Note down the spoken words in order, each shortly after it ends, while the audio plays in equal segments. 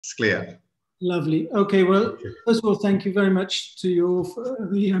It's clear. Lovely. Okay, well, first of all, thank you very much to you all for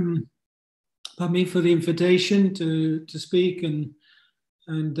the, for the invitation to speak and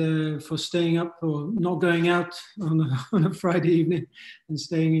for staying up or not going out on a Friday evening and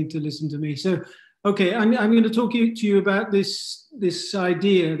staying in to listen to me. So, okay, I'm going to talk to you about this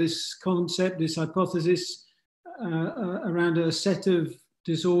idea, this concept, this hypothesis around a set of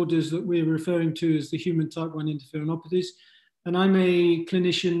disorders that we're referring to as the human type 1 interferonopathies. And I'm a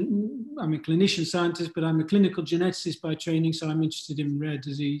clinician scientist, but I'm a clinical geneticist by training, so I'm interested in rare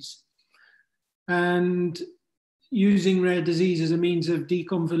disease. And using rare disease as a means of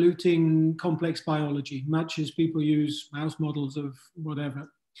deconvoluting complex biology, much as people use mouse models of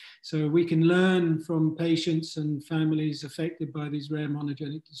whatever. So we can learn from patients and families affected by these rare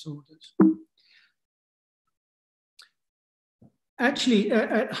monogenic disorders. Actually,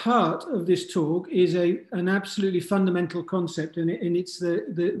 at heart of this talk is an absolutely fundamental concept, and it's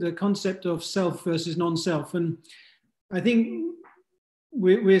the concept of self versus non-self. And I think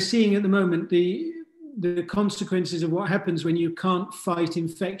we're seeing at the moment the consequences of what happens when you can't fight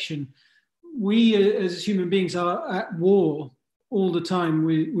infection. We as human beings are at war all the time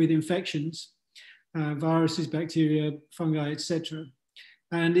with infections, viruses, bacteria, fungi, etc.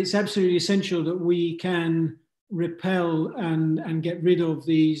 And it's absolutely essential that we can repel and get rid of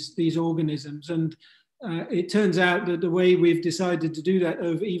these organisms. And it turns out that the way we've decided to do that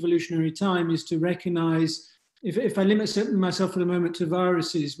over evolutionary time is to recognize, if I limit myself for the moment to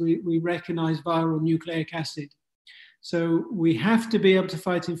viruses, we recognize viral nucleic acid. So we have to be able to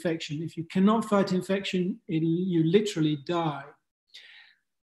fight infection. If you cannot fight infection, you literally die.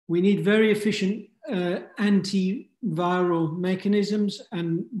 We need very efficient antiviral mechanisms,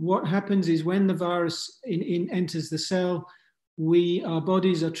 and what happens is when the virus enters the cell, our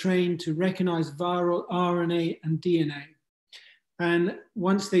bodies are trained to recognize viral RNA and DNA, and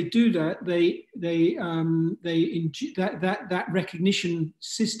once they do that, that recognition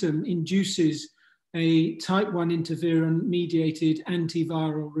system induces a type 1 interferon mediated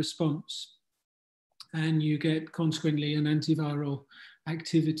antiviral response, and you get consequently an antiviral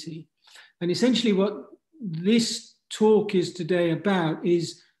activity. And essentially what this talk is today about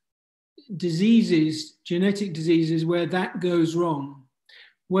is diseases, genetic diseases where that goes wrong,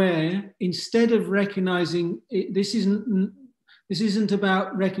 where instead of recognizing, this isn't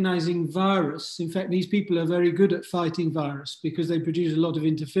about recognizing virus. In fact, these people are very good at fighting virus because they produce a lot of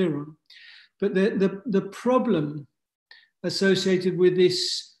interferon. But the problem associated with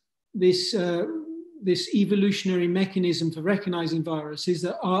this evolutionary mechanism for recognizing virus is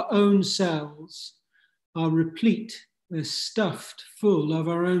that our own cells are replete, they're stuffed full of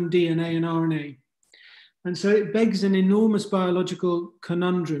our own DNA and RNA. And so it begs an enormous biological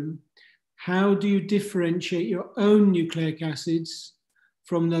conundrum. How do you differentiate your own nucleic acids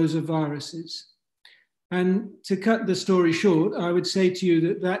from those of viruses? And to cut the story short, I would say to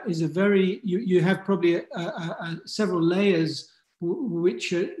you that is a very, you have probably several layers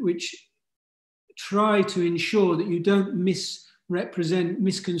which try to ensure that you don't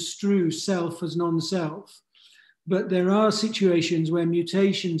misconstrue self as non-self. But there are situations where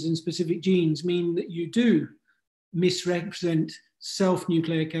mutations in specific genes mean that you do misrepresent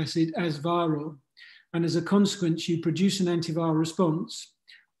self-nucleic acid as viral. And as a consequence, you produce an antiviral response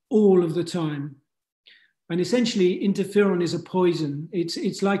all of the time. And essentially, interferon is a poison.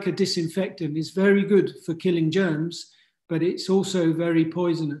 It's like a disinfectant. It's very good for killing germs, but it's also very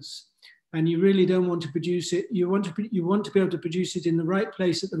poisonous. And you really don't want to produce it. You want to be able to produce it in the right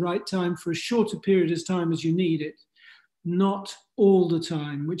place at the right time for as short a period of time as you need it, not all the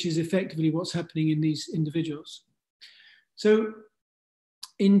time, which is effectively what's happening in these individuals. So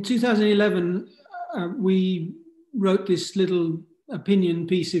in 2011, we wrote this little opinion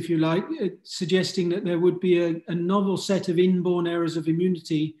piece, if you like, suggesting that there would be a novel set of inborn errors of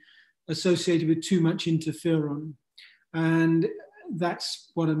immunity associated with too much interferon. And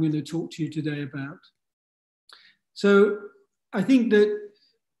that's what I'm going to talk to you today about. So I think that,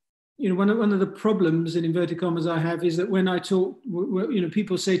 one of the problems, in inverted commas, I have is that when I talk,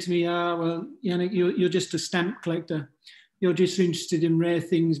 people say to me, well, Yanick, you're just a stamp collector. You're just interested in rare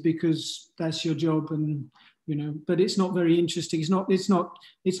things because that's your job, and but it's not very interesting. It's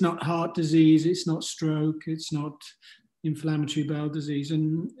not heart disease. It's not stroke. It's not inflammatory bowel disease.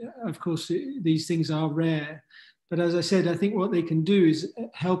 And of course, these things are rare. But as I said, I think what they can do is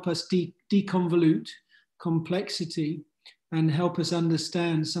help us deconvolute complexity and help us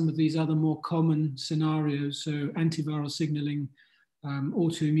understand some of these other more common scenarios. So antiviral signaling,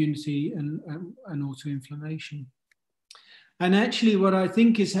 autoimmunity, and autoinflammation. And actually, what I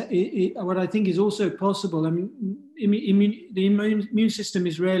think is also possible. I mean, the immune system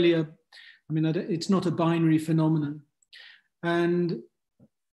is rarely it's not a binary phenomenon. And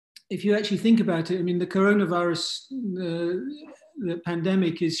if you actually think about it, I mean, the coronavirus, the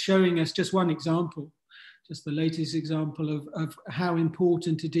pandemic is showing us just one example, just the latest example of how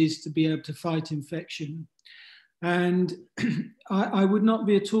important it is to be able to fight infection. And I would not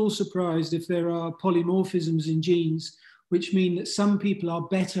be at all surprised if there are polymorphisms in genes, which mean that some people are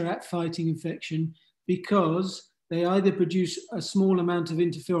better at fighting infection because they either produce a small amount of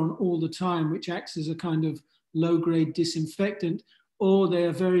interferon all the time, which acts as a kind of low-grade disinfectant, or they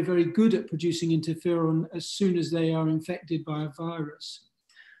are very, very good at producing interferon as soon as they are infected by a virus.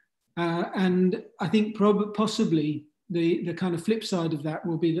 And I think possibly the kind of flip side of that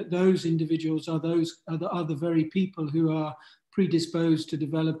will be that those individuals are the very people who are predisposed to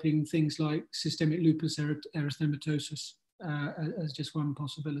developing things like systemic lupus erythematosus as just one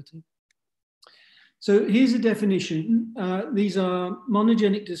possibility. So here's a definition. These are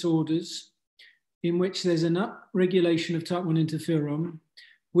monogenic disorders in which there's an upregulation of type 1 interferon,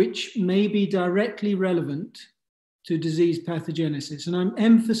 which may be directly relevant to disease pathogenesis. And I'm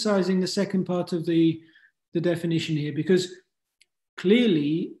emphasizing the second part of the definition here, because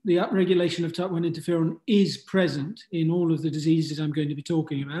clearly the upregulation of type 1 interferon is present in all of the diseases I'm going to be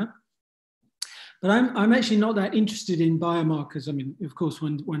talking about. But I'm actually not that interested in biomarkers. I mean, of course,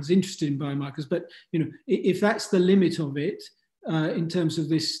 one's interested in biomarkers, but if that's the limit of it in terms of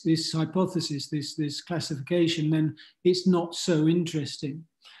this hypothesis, this classification, then it's not so interesting.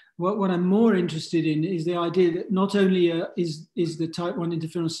 What I'm more interested in is the idea that not only is the type 1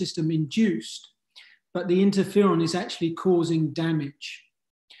 interferon system induced, but the interferon is actually causing damage.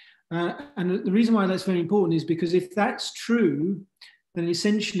 And the reason why that's very important is because if that's true, then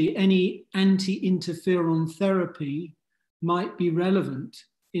essentially any anti-interferon therapy might be relevant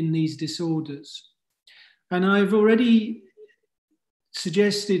in these disorders. And I've already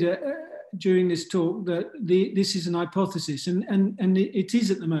suggested during this talk that this is an hypothesis, and it is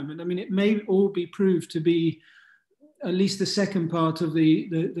at the moment. I mean, it may all be proved to be, at least the second part of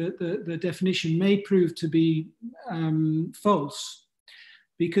the definition may prove to be false,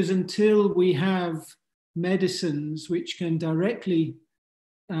 because until we have medicines which can directly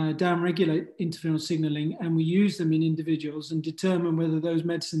downregulate interferon signaling, and we use them in individuals and determine whether those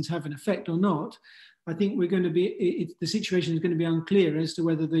medicines have an effect or not, I think we're going to be, the situation is going to be unclear as to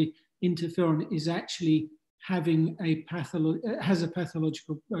whether the interferon is actually having has a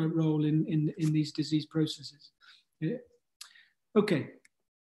pathological role in these disease processes. Yeah. Okay,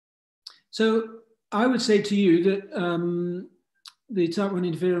 so I would say to you that the type 1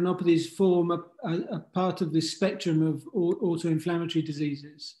 interferonopathies form a part of this spectrum of autoinflammatory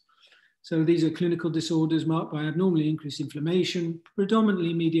diseases. So these are clinical disorders marked by abnormally increased inflammation,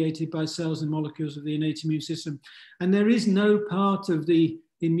 predominantly mediated by cells and molecules of the innate immune system. And there is no part of the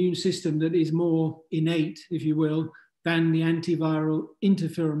immune system that is more innate, if you will, than the antiviral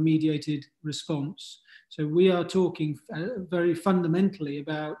interferon-mediated response. So we are talking very fundamentally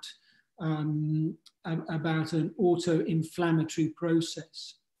about an auto-inflammatory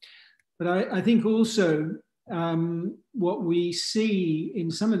process. But I think also what we see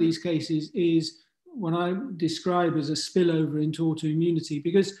in some of these cases is what I describe as a spillover into autoimmunity,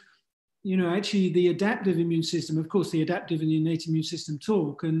 because actually the adaptive immune system, of course, the adaptive and the innate immune system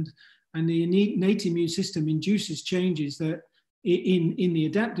talk, and the innate immune system induces changes that in the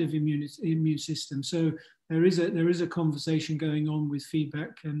adaptive immune system. So there is a conversation going on with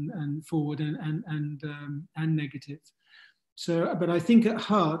feedback and forward and negative. So, but I think at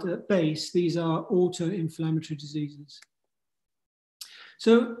heart, at base, these are auto-inflammatory diseases.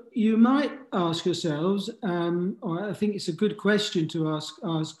 So you might ask yourselves, or I think it's a good question to ask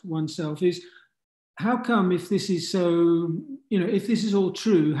oneself, is how come, if this is so, if this is all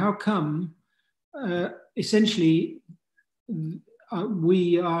true, how come essentially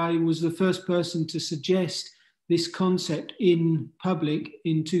I was the first person to suggest this concept in public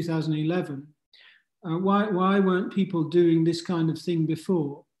in 2011? Why weren't people doing this kind of thing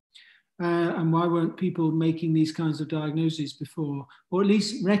before? And why weren't people making these kinds of diagnoses before, or at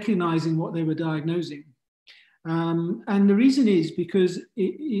least recognizing what they were diagnosing? And the reason is because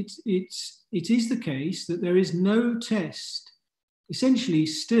it is the case that there is no test, essentially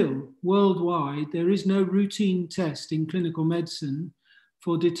still worldwide, there is no routine test in clinical medicine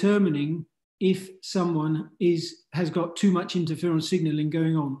for determining if someone has got too much interferon signaling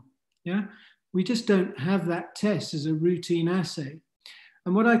going on. Yeah, we just don't have that test as a routine assay.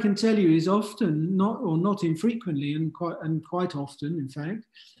 And what I can tell you is often, not infrequently, and quite often, in fact,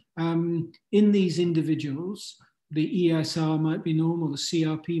 in these individuals, the ESR might be normal, the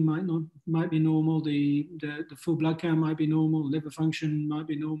CRP might be normal, the full blood count might be normal, liver function might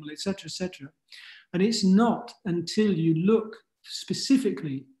be normal, etc., etc. And it's not until you look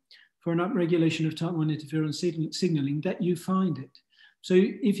specifically for an upregulation of type 1 interferon signaling that you find it. So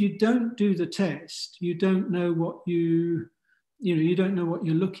if you don't do the test, you don't know what you don't know what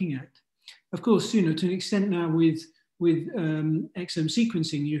you're looking at. Of course, to an extent now with exome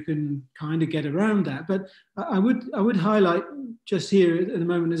sequencing, you can kind of get around that. But I would highlight just here at the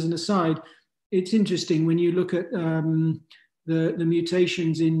moment as an aside, it's interesting when you look at the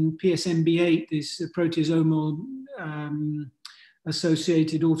mutations in PSMB8, this proteasomal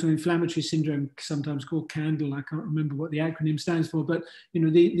associated autoinflammatory syndrome, sometimes called CANDLE. I can't remember what the acronym stands for, but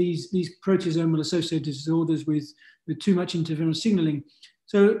these proteasomal associated disorders with too much interferon signaling.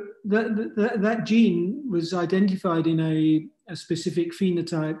 So that gene was identified in a specific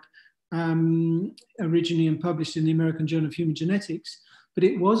phenotype originally and published in the American Journal of Human Genetics, but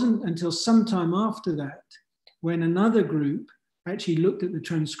it wasn't until some time after that, when another group actually looked at the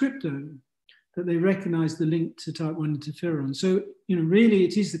transcriptome, that they recognized the link to type 1 interferon. So, really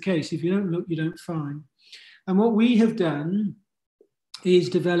it is the case. If you don't look, you don't find. And what we have done is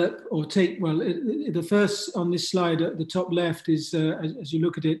develop or take, the first on this slide at the top left is, as you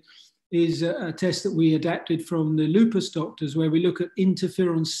look at it, is a test that we adapted from the lupus doctors, where we look at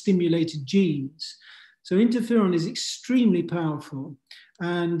interferon stimulated genes. So interferon is extremely powerful,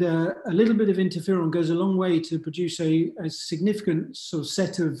 and a little bit of interferon goes a long way to produce a significant sort of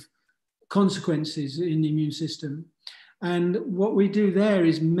set of consequences in the immune system. And what we do there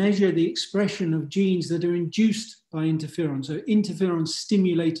is measure the expression of genes that are induced by interferon, so interferon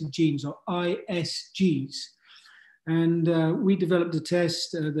stimulated genes, or ISGs. And we developed a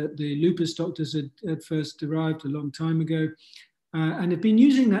test that the lupus doctors had first derived a long time ago, and have been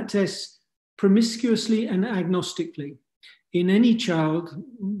using that test promiscuously and agnostically in any child,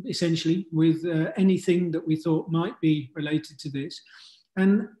 essentially, with anything that we thought might be related to this.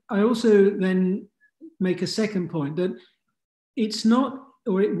 And I also then make a second point, that it's not,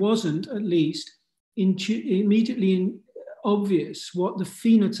 or it wasn't at least, immediately obvious what the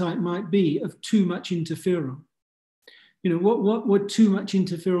phenotype might be of too much interferon. What would too much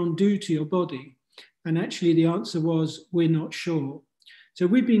interferon do to your body? And actually the answer was, we're not sure. So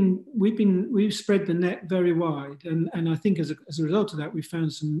we've spread the net very wide, and I think as a result of that, we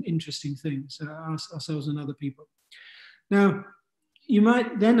found some interesting things, ourselves and other people. Now, you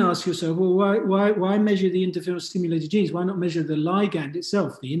might then ask yourself, well, why measure the interferon-stimulated genes? Why not measure the ligand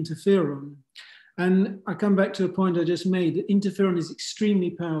itself, the interferon? And I come back to a point I just made, that interferon is extremely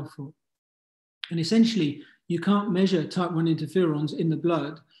powerful. And essentially, you can't measure type 1 interferons in the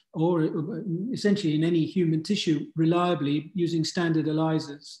blood, or essentially in any human tissue, reliably using standard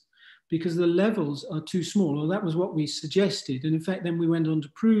ELISAs, because the levels are too small. Or that was what we suggested. And in fact, then we went on to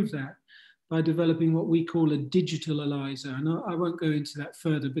prove that by developing what we call a digital ELISA. And I won't go into that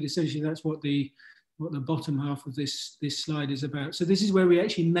further, but essentially that's what the bottom half of this slide is about. So this is where we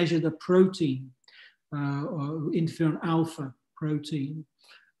actually measure the protein, or interferon alpha protein,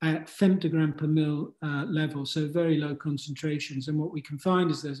 at femtogram per mil level, so very low concentrations. And what we can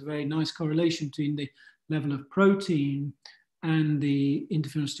find is there's a very nice correlation between the level of protein and the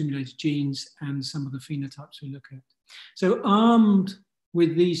interferon-stimulated genes and some of the phenotypes we look at. So armed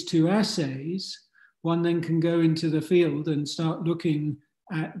with these two assays, one then can go into the field and start looking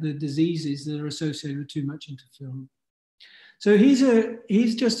at the diseases that are associated with too much interferon. So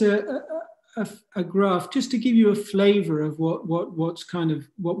here's just a graph just to give you a flavor of what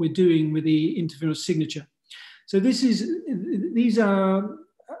we're doing with the interferon signature. So these are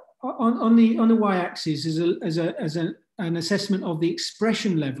on the y-axis is an assessment of the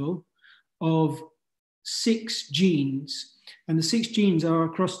expression level of 6 genes. And the 6 genes are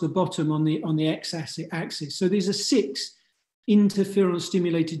across the bottom on the x-axis. So these are 6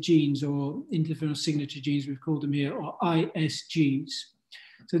 interferon-stimulated genes, or interferon signature genes, we've called them here, or ISGs.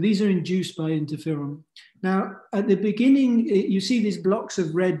 So these are induced by interferon. Now, at the beginning, you see these blocks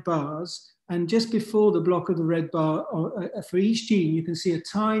of red bars, and just before the block of the red bar, for each gene, you can see you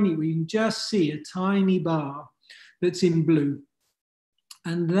can just see a tiny bar that's in blue.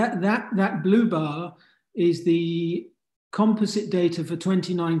 And that blue bar is the composite data for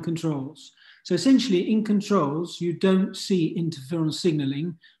 29 controls. So essentially, in controls, you don't see interferon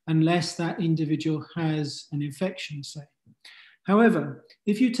signaling unless that individual has an infection, say. However,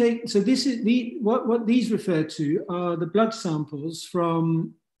 if you take, so this is what these refer to are the blood samples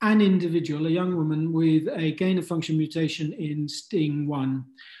from an individual, a young woman with a gain-of-function mutation in STING1,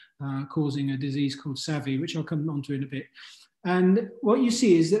 causing a disease called SAVI, which I'll come on to in a bit. And what you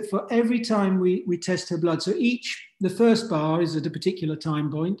see is that for every time we test her blood, so the first bar is at a particular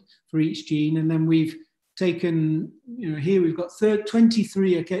time point for each gene, and then we've taken, here we've got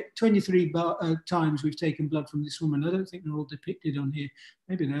 23 times we've taken blood from this woman. I don't think they're all depicted on here.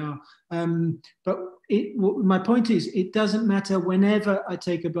 Maybe they are. But my point is, it doesn't matter whenever I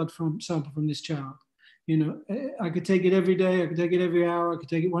take a blood sample from this child. I could take it every day, I could take it every hour, I could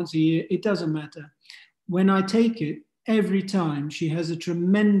take it once a year. It doesn't matter. When I take it, every time she has a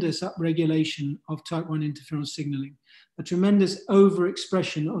tremendous upregulation of type 1 interferon signaling, a tremendous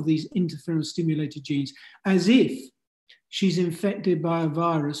overexpression of these interferon stimulated genes, as if she's infected by a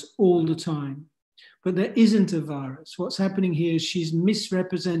virus all the time. But there isn't a virus. What's happening here is she's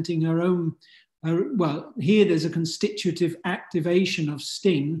misrepresenting her own, well, here there's a constitutive activation of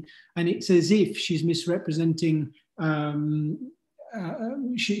STING, and it's as if she's misrepresenting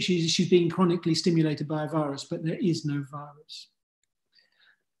she's being chronically stimulated by a virus, but there is no virus.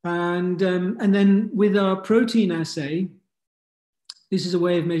 And then with our protein assay, this is a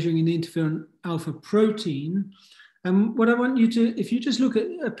way of measuring the interferon alpha protein. And what I want you to, if you just look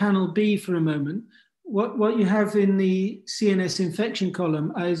at panel B for a moment, what you have in the CNS infection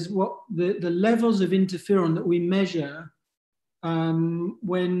column is what the levels of interferon that we measure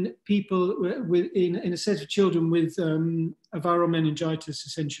when people in a set of children with a viral meningitis,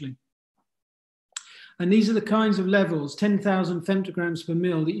 essentially. And these are the kinds of levels, 10,000 femtograms per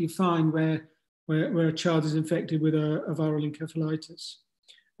mil, that you find where a child is infected with a viral encephalitis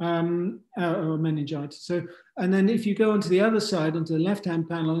or meningitis. So, and then if you go onto the other side, onto the left-hand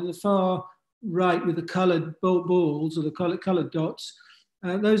panel, in the far right with the colored balls or the colored dots,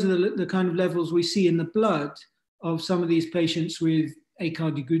 those are the kind of levels we see in the blood of some of these patients with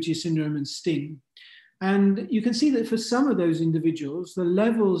Aicardi-Gouttier syndrome and STING. And you can see that for some of those individuals, the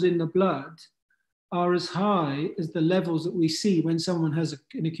levels in the blood are as high as the levels that we see when someone has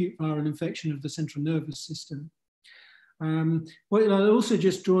an acute viral infection of the central nervous system. What I'll also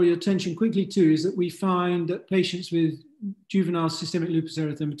just draw your attention quickly to is that we find that patients with juvenile systemic lupus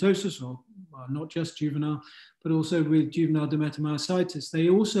erythematosus, or well, not just juvenile, but also with juvenile dermatomyositis, they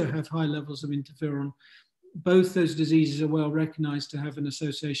also have high levels of interferon. Both those diseases are well recognized to have an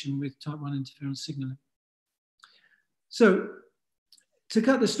association with type 1 interferon signaling. So, to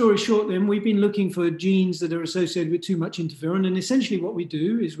cut the story short then, we've been looking for genes that are associated with too much interferon, and essentially what we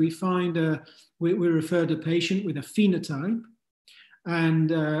do is we find, we refer a patient with a phenotype,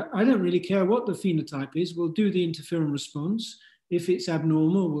 and I don't really care what the phenotype is, we'll do the interferon response. If it's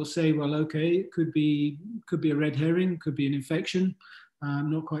abnormal, we'll say, well, okay, it could be a red herring, could be an infection, I'm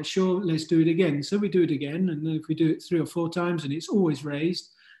not quite sure, let's do it again. So we do it again, and then if we do it 3 or 4 times and it's always raised,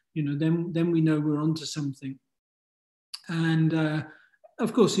 then we know we're onto something. And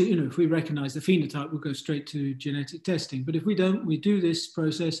of course, if we recognize the phenotype, we'll go straight to genetic testing. But if we don't, we do this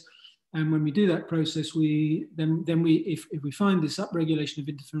process. And when we do that process, if we find this upregulation of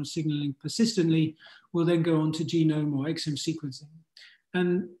interferon signaling persistently, we'll then go on to genome or exome sequencing.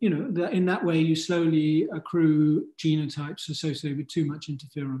 And in that way, you slowly accrue genotypes associated with too much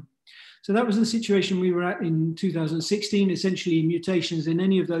interferon. So that was the situation we were at in 2016. Essentially, mutations in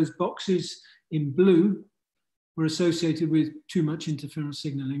any of those boxes in blue were associated with too much interferon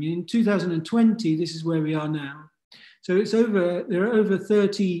signaling. In 2020, this is where we are now. So there are over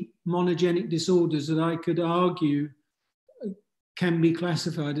 30 monogenic disorders that I could argue can be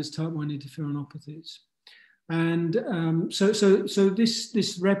classified as type 1 interferonopathies. And so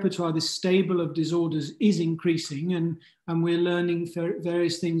this repertoire, this stable of disorders is increasing, and we're learning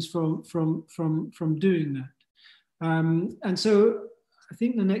various things from doing that. And so I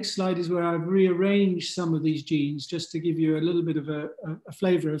think the next slide is where I've rearranged some of these genes just to give you a little bit of a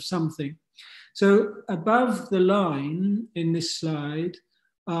flavor of something. So above the line in this slide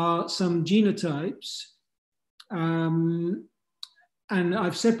are some genotypes, and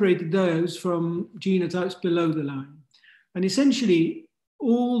I've separated those from genotypes below the line. And essentially,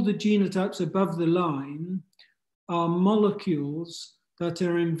 all the genotypes above the line are molecules that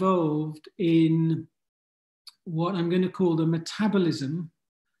are involved in what I'm going to call the metabolism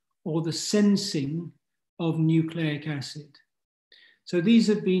or the sensing of nucleic acid. So these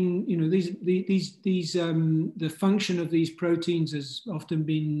have been, the function of these proteins has often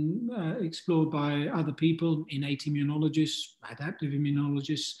been explored by other people, innate immunologists, adaptive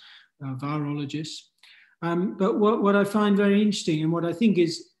immunologists, virologists. But what I find very interesting, and what I think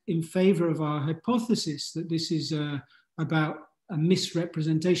is in favor of our hypothesis that this is about a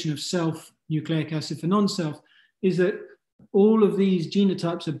misrepresentation of self nucleic acid for non-self, is that all of these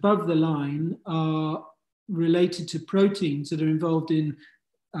genotypes above the line are related to proteins that are involved in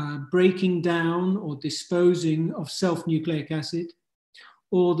breaking down or disposing of self-nucleic acid,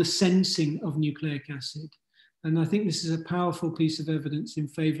 or the sensing of nucleic acid. And I think this is a powerful piece of evidence in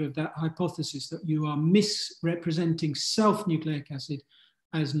favor of that hypothesis that you are misrepresenting self-nucleic acid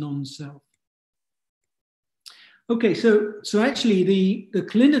as non-self. Okay, so actually the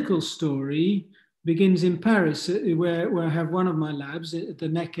clinical story begins in Paris, where I have one of my labs at the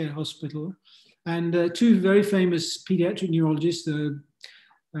Necker Hospital, and two very famous pediatric neurologists,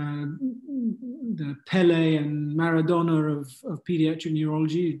 the Pele and Maradona of pediatric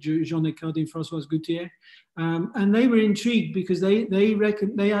neurology, Yanick Crow and Françoise Gauthier, and they were intrigued because they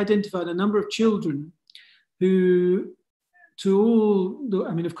identified a number of children who, to all,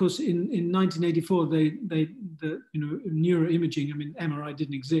 I mean, of course, in 1984, the neuroimaging, I mean, MRI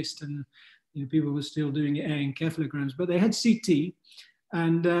didn't exist, and people were still doing air encephalograms, but they had CT,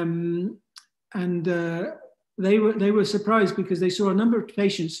 and they were surprised because they saw a number of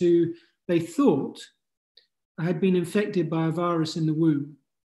patients who they thought had been infected by a virus in the womb,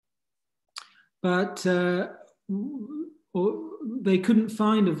 but they couldn't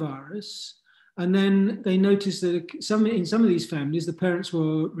find a virus. And then they noticed that in some of these families, the parents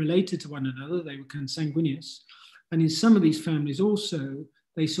were related to one another, they were consanguineous. And in some of these families also,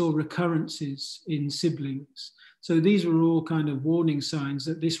 they saw recurrences in siblings. So these were all kind of warning signs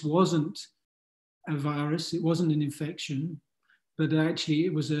that this wasn't a virus, it wasn't an infection, but actually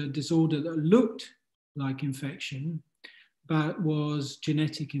it was a disorder that looked like infection, but was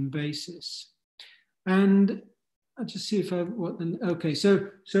genetic in basis. And I'll just see if okay, so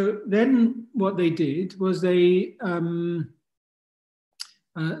then what they did was they, a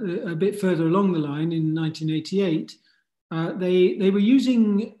bit further along the line in 1988, they were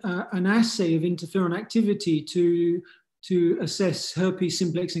using an assay of interferon activity to assess herpes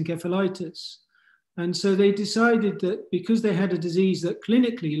simplex encephalitis. And so they decided that because they had a disease that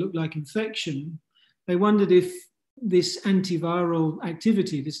clinically looked like infection, they wondered if this antiviral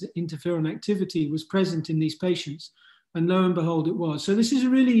activity, this interferon activity, was present in these patients. And lo and behold, it was. So this is a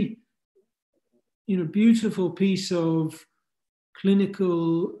really, beautiful piece of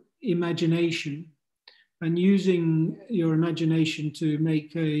clinical imagination, and using your imagination to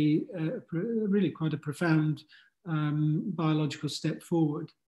make a really quite a profound biological step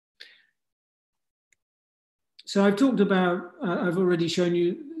forward. So I've talked about, I've already shown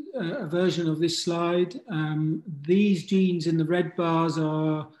you a version of this slide. These genes in the red bars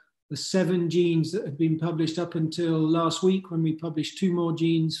are the 7 genes that have been published up until last week, when we published 2 more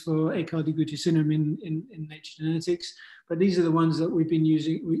genes for Kozhikode syndrome in Nature Genetics. But these are the ones that we've been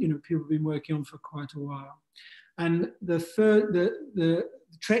using, people have been working on for quite a while. And the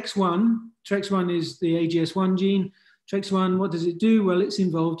TREX1 is the AGS1 gene. TREX1, what does it do? Well, it's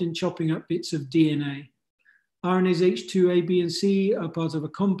involved in chopping up bits of DNA. RNase H2, A, B, and C are part of a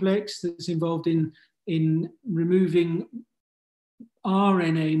complex that's involved in removing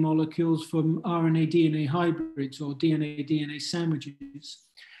RNA molecules from RNA-DNA hybrids or DNA-DNA sandwiches.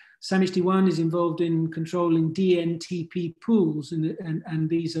 SAMHD1 is involved in controlling DNTP pools, and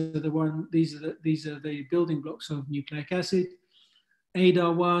these are the building blocks of nucleic acid.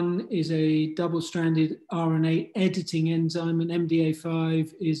 ADAR1 is a double-stranded RNA editing enzyme, and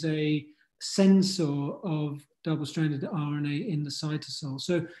MDA5 is a sensor of double-stranded RNA in the cytosol.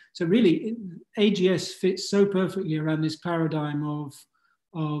 So really, AGS fits so perfectly around this paradigm of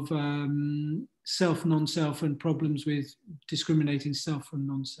self, non-self, and problems with discriminating self from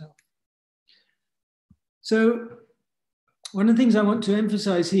non-self. So one of the things I want to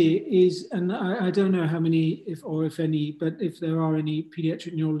emphasize here is, and I don't know how many, if any, but if there are any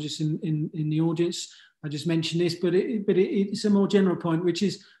pediatric neurologists in the audience, I just mentioned this, but it's a more general point, which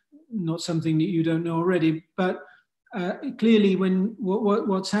is not something that you don't know already, but clearly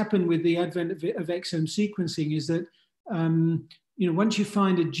what's happened with the advent of exome sequencing is that, once you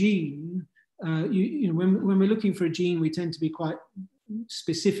find a gene, when we're looking for a gene, we tend to be quite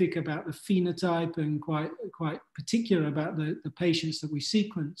specific about the phenotype and quite particular about the patients that we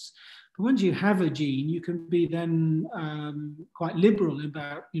sequence. But once you have a gene, you can be then quite liberal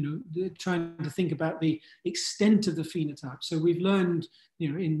about, trying to think about the extent of the phenotype. So we've learned,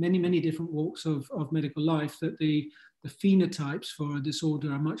 in many, many different walks of medical life that the phenotypes for a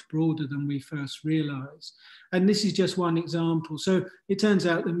disorder are much broader than we first realized. And this is just one example. So it turns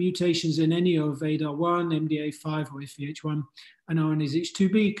out that mutations in any of ADAR1, MDA5 or FEH1 and RNase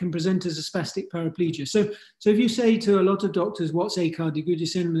H2B can present as a spastic paraplegia. So if you say to a lot of doctors, what's Kozhikode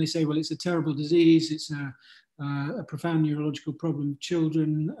syndrome? They say, well, it's a terrible disease. It's a profound neurological problem.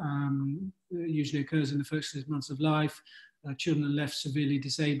 Children usually occurs in the first 6 months of life. Children are left severely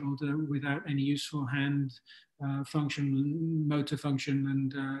disabled without any useful hand. function, motor function,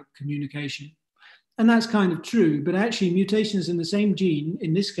 and communication. And that's kind of true, but actually mutations in the same gene,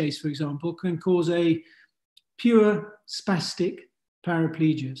 in this case, for example, can cause a pure spastic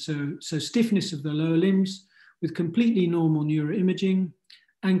paraplegia. So stiffness of the lower limbs with completely normal neuroimaging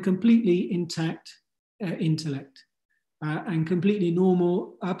and completely intact intellect and completely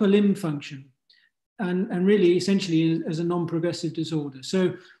normal upper limb function. And really essentially as a non-progressive disorder.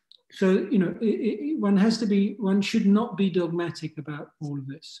 So you know, one should not be dogmatic about all of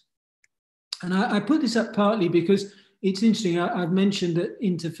this. And I put this up partly because it's interesting. I've mentioned that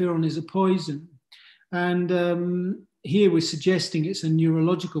interferon is a poison. And here we're suggesting it's a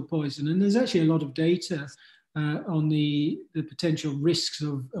neurological poison. And there's actually a lot of data on the potential risks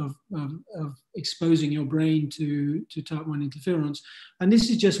of exposing your brain to type 1 interferons. And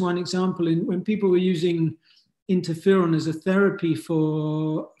this is just one example. When people were using interferon as a therapy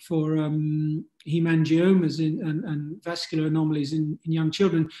for hemangiomas and vascular anomalies in young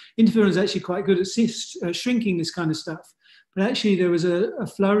children, interferon is actually quite good at shrinking this kind of stuff. But actually there was a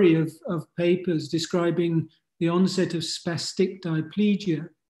flurry of papers describing the onset of spastic diplegia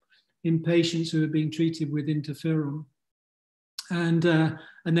in patients who are being treated with interferon. And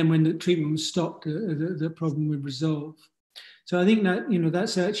then when the treatment was stopped, the problem would resolve. So I think that, you know,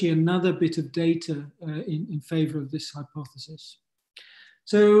 that's actually another bit of data in favor of this hypothesis.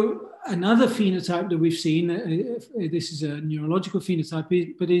 So another phenotype that we've seen, this is a neurological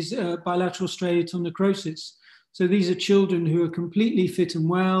phenotype, but is bilateral striatal necrosis. So these are children who are completely fit and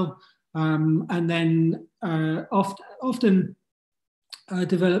well, and then often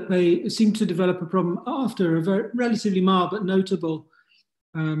seem to develop a problem after a very relatively mild but notable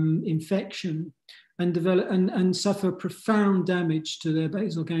infection, and suffer profound damage to their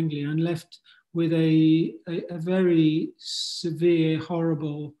basal ganglia and left with a very severe,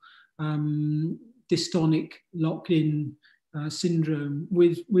 horrible dystonic lock-in syndrome,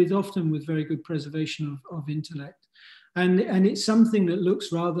 often with very good preservation of intellect. And it's something that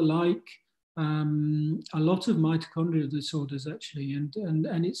looks rather like a lot of mitochondrial disorders, actually, and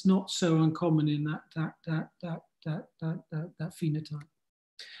it's not so uncommon in that phenotype.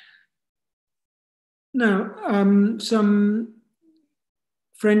 Now, some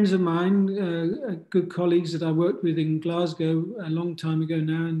friends of mine, good colleagues that I worked with in Glasgow a long time ago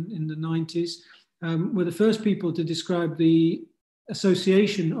now, in the 90s, were the first people to describe the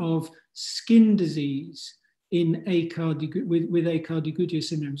association of skin disease with Aicardi-Goutieres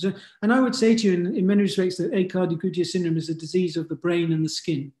syndrome. So, and I would say to you in many respects that Aicardi-Goutieres syndrome is a disease of the brain and the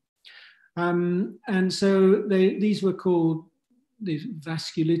skin. And so these were called these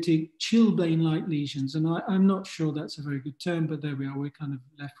vasculitic chilblain-like lesions. And I'm not sure that's a very good term, but there we are, we're kind of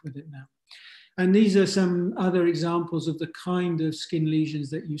left with it now. And these are some other examples of the kind of skin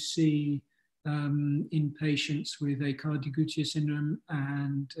lesions that you see in patients with Aicardi-Goutieres syndrome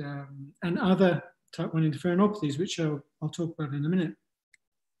and other type 1 interferonopathies, which I'll talk about in a minute.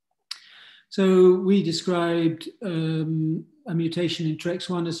 So we described a mutation in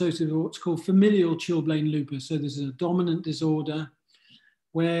TREX1 associated with what's called familial chilblain lupus. So this is a dominant disorder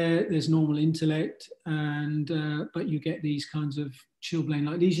where there's normal intellect, but you get these kinds of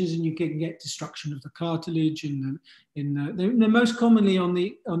chilblain-like lesions, and you can get destruction of the cartilage. They're most commonly on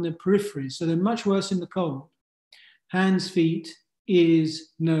the peripheries, so they're much worse in the cold. Hands, feet,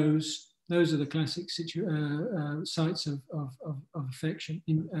 ears, nose. Those are the classic sites of affliction.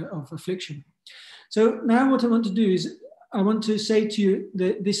 So now what I want to do is I want to say to you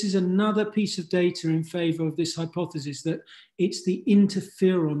that this is another piece of data in favor of this hypothesis that it's the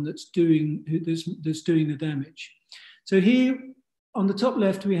interferon that's doing the damage. So here on the top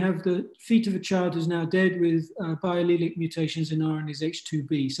left, we have the feet of a child who's now dead with biallelic mutations in RNase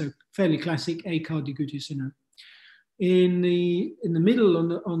H2B, so fairly classic Aicardi-Goutieres syndrome. In the middle,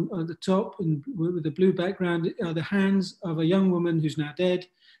 on the top, and with the blue background, are the hands of a young woman who's now dead,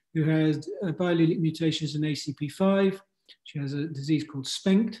 who has biallelic mutations in ACP5. She has a disease called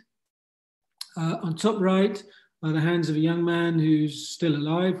SPENCT. On top right are the hands of a young man who's still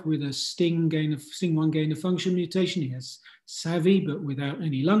alive with a STING1 gain of function mutation. He has SAVI, but without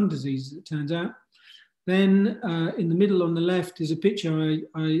any lung disease, it turns out. Then in the middle on the left is a picture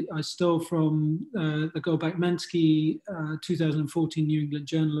I stole from the Goldbach-Mansky 2014 New England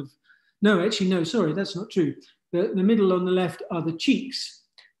Journal of, sorry, that's not true. The middle on the left are the cheeks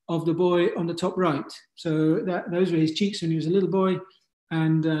of the boy on the top right. So those were his cheeks when he was a little boy,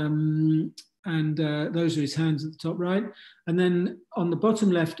 and those are his hands at the top right. And then on the bottom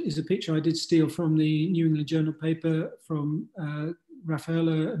left is a picture I did steal from the New England Journal paper from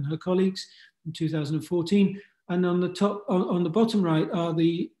Raffaella and her colleagues in 2014. And on the bottom right are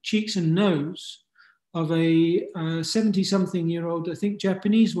the cheeks and nose of a 70-something-year-old, I think,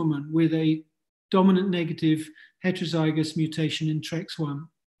 Japanese woman with a dominant negative heterozygous mutation in TREX1.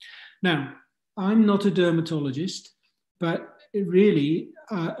 Now, I'm not a dermatologist, but really,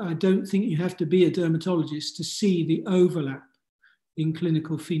 I don't think you have to be a dermatologist to see the overlap in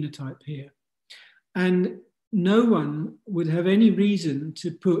clinical phenotype here. And no one would have any reason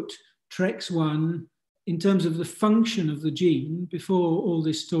to put TREX1 in terms of the function of the gene before all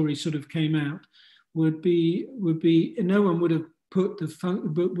this story sort of came out. No one would have put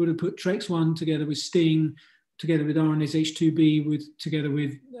TREX1 together with STING, together with RNase H2B, together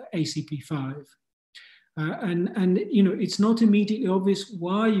with ACP5. And you know, it's not immediately obvious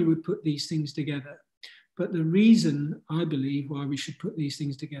why you would put these things together. But the reason, I believe, why we should put these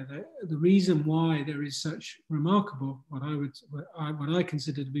things together, the reason why there is such remarkable, what I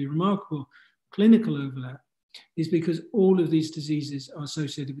consider to be remarkable clinical overlap, is because all of these diseases are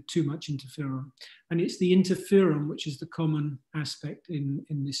associated with too much interferon. And it's the interferon which is the common aspect in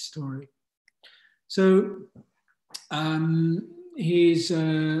this story. So this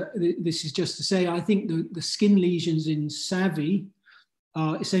is just to say, I think the skin lesions in SAVI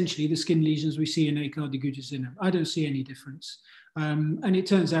are essentially the skin lesions we see in Kozhikode. I don't see any difference. And it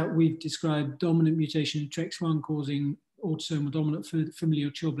turns out we've described dominant mutation in TREX1 causing autosomal dominant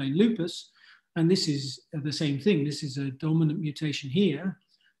familial chilblain lupus. And this is the same thing. This is a dominant mutation here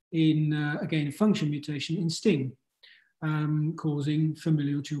in, again, a function mutation in STING, causing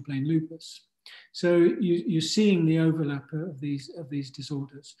familial chilblain lupus. So you're seeing the overlap of these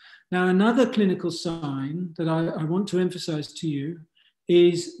disorders. Now, another clinical sign that I want to emphasize to you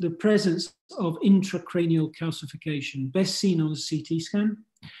is the presence of intracranial calcification, best seen on a CT scan.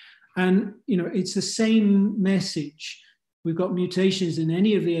 And, you know, it's the same message. We've got mutations in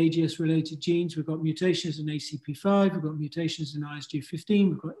any of the AGS-related genes. We've got mutations in ACP5. We've got mutations in ISG15.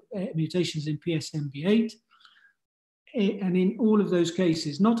 We've got mutations in PSMB8. And in all of those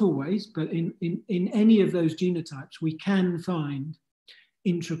cases, not always, but in any of those genotypes, we can find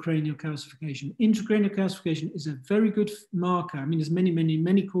intracranial calcification. Intracranial calcification is a very good marker. I mean, there's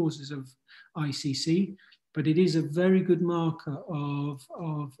many causes of ICC, but it is a very good marker of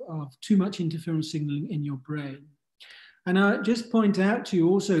too much interferon signaling in your brain. And I just point out to you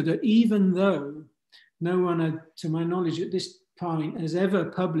also that even though no one, to my knowledge at this point, has ever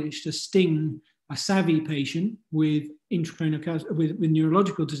published a SAVI patient with intracranial with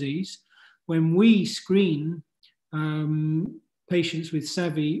neurological disease, when we screen patients with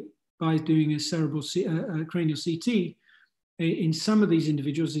SAVI by doing a cerebral cranial CT, in some of these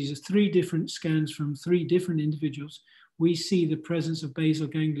individuals, these are 3 different scans from 3 different individuals, we see the presence of basal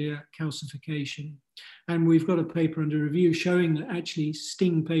ganglia calcification. And we've got a paper under review showing that actually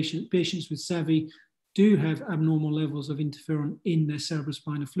STING patients with SAVI do have abnormal levels of interferon in their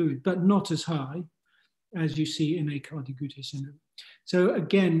cerebrospinal fluid, but not as high as you see in Kozhikode syndrome. So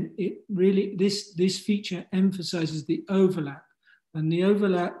again, it really, this feature emphasizes the overlap. And the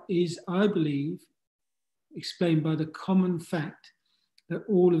overlap is, I believe, explained by the common fact that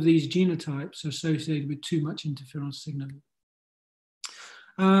all of these genotypes are associated with too much interferon signaling.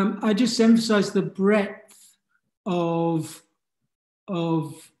 I just emphasize the breadth of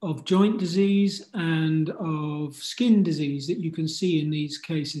joint disease and of skin disease that you can see in these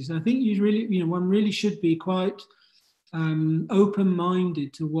cases. I think you really, one really should be quite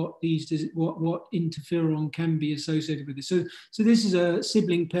open-minded to what interferon can be associated with this. So this is a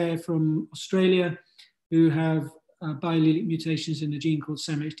sibling pair from Australia who have biallelic mutations in a gene called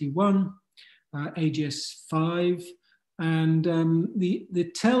SAMHD1, AGS5, and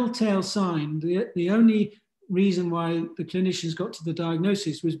the telltale sign, the only reason why the clinicians got to the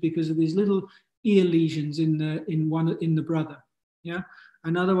diagnosis was because of these little ear lesions in the brother, yeah.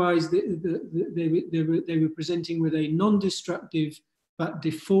 And otherwise, they were presenting with a non-destructive but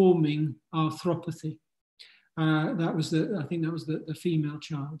deforming arthropathy. I think that was the female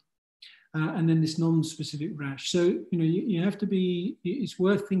child, and then this non-specific rash. So you have to be. It's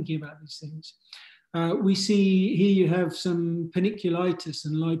worth thinking about these things. We see here you have some paniculitis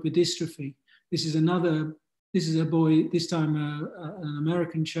and lipodystrophy. This is another. This is a boy. This time an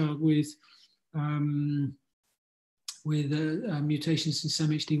American child with mutations in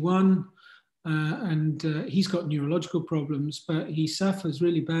SAMHD1, and he's got neurological problems, but he suffers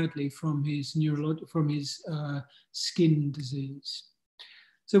really badly from his skin disease.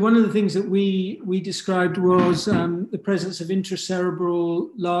 So one of the things that we described was the presence of intracerebral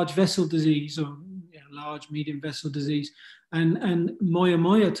large vessel disease, or large medium vessel disease, and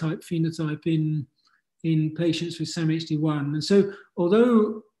moya type phenotype in patients with SAMHD1. And so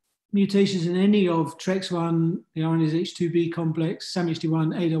although mutations in any of TREX1, the RNase H2B complex,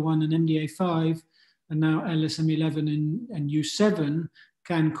 SAMHD1, ADA1, and MDA5 and now LSM11 and U7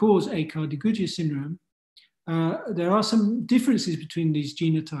 can cause Kozhikode syndrome, there are some differences between these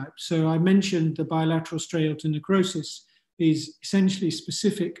genotypes. So I mentioned the bilateral striatal necrosis is essentially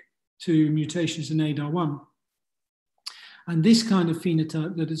specific to mutations in ADAR1. And this kind of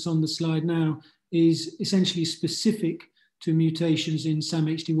phenotype that is on the slide now is essentially specific to mutations in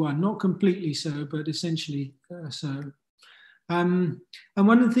SAMHD1, not completely so, but essentially so. And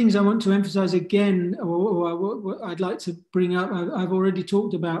one of the things I want to emphasize again, or I'd like to bring up, I've already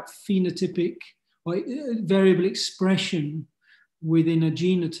talked about phenotypic or variable expression within a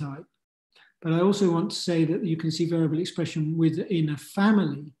genotype, but I also want to say that you can see variable expression within a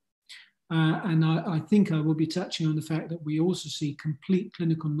family. And I think I will be touching on the fact that we also see complete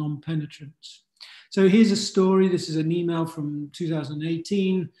clinical non-penetrance. So here's a story. This is an email from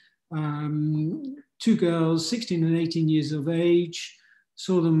 2018. Two girls, 16 and 18 years of age,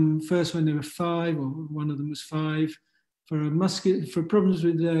 saw them first when they were 5, or one of them was 5, for problems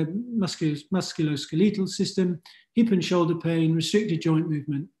with the musculoskeletal system, hip and shoulder pain, restricted joint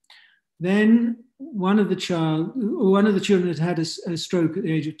movement. Then one of the children had a stroke at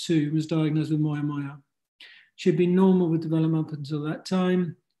the age of 2 and was diagnosed with moya moya. She had been normal with development up until that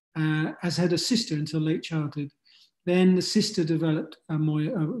time, as had a sister until late childhood. Then the sister developed a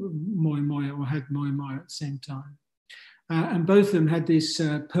moya moya, or had moya moya at the same time. And both of them had this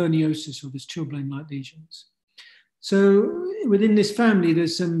perniosis, or this chilblain-like lesions. So within this family,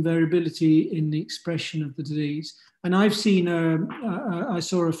 there's some variability in the expression of the disease. And I've seen, I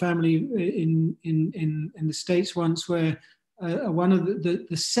saw a family in the States once where one of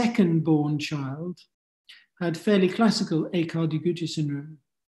the second born child had fairly classical Kozhikode syndrome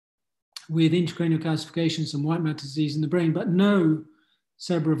with intracranial calcifications and white matter disease in the brain, but no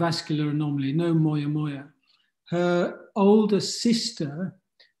cerebrovascular anomaly, no moya moya. Her older sister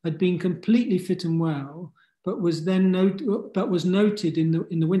had been completely fit and well, but was noted in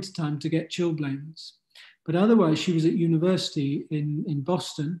the wintertime to get chilblains. But otherwise, she was at university in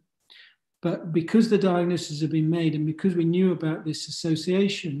Boston. But because the diagnosis had been made and because we knew about this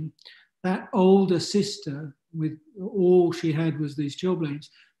association, that older sister, with all she had was these chilblains,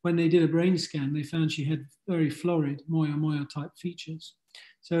 when they did a brain scan, they found she had very florid moya moya type features.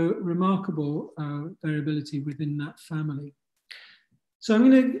 So remarkable variability within that family. So I'm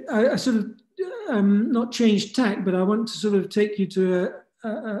going to sort of not change tack, but I want to sort of take you to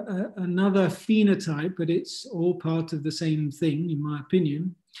another phenotype, but it's all part of the same thing, in my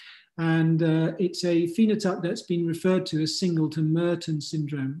opinion. And it's a phenotype that's been referred to as Singleton-Merten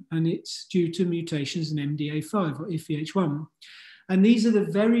syndrome, and it's due to mutations in MDA5 or IFEH1. And these are the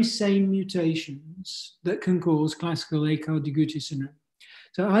very same mutations that can cause classical Kozhikode syndrome.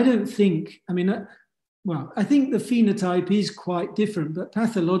 So I don't think, I mean, well, I think the phenotype is quite different, but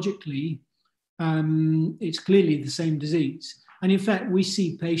pathologically, it's clearly the same disease. And in fact, we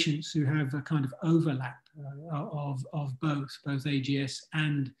see patients who have a kind of overlap of both AGS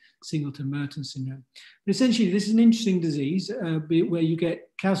and Singleton-Merten syndrome. But essentially, this is an interesting disease where you get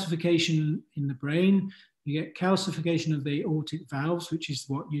calcification in the brain, you get calcification of the aortic valves, which is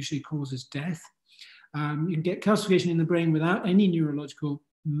what usually causes death. You can get calcification in the brain without any neurological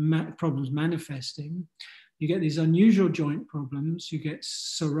problems manifesting. You get these unusual joint problems. You get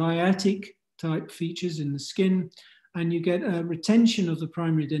psoriatic type features in the skin, and you get a retention of the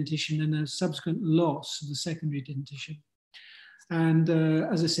primary dentition and a subsequent loss of the secondary dentition. And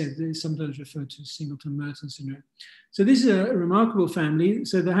as I said, it's sometimes referred to as Singleton-Merten syndrome. So this is a remarkable family.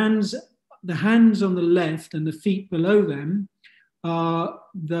 So the hands on the left and the feet below them are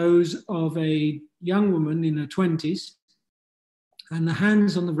those of a young woman in her 20s. And the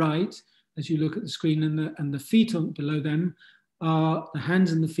hands on the right, as you look at the screen, and the feet below them are the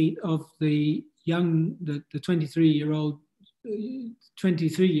hands and the feet of the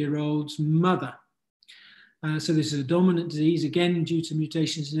 23-year-old's mother. So this is a dominant disease, again, due to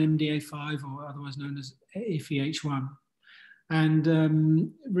mutations in MDA5, or otherwise known as IFEH1. And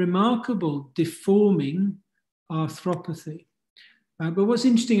remarkable deforming arthropathy. But what's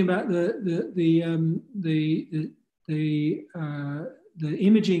interesting about the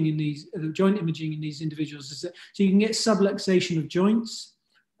imaging in these, the joint imaging in these individuals is that, so you can get subluxation of joints,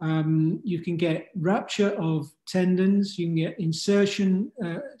 you can get rupture of tendons, you can get insertion,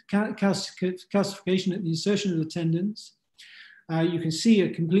 calcification at the insertion of the tendons. You can see a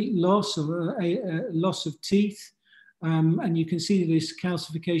complete loss or a loss of teeth. And you can see this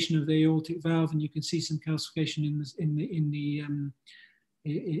calcification of the aortic valve, and you can see some calcification in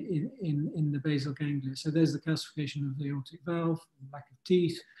the basal ganglia. So there's the calcification of the aortic valve, lack of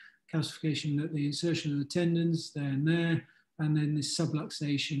teeth, calcification at the insertion of the tendons there and there, and then this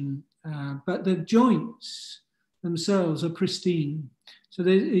subluxation but the joints themselves are pristine. So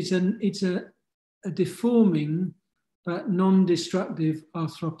it's a deforming but non-destructive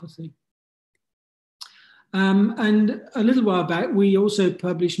arthropathy. And a little while back, we also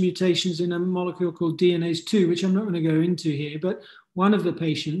published mutations in a molecule called DNase 2, which I'm not going to go into here, but one of the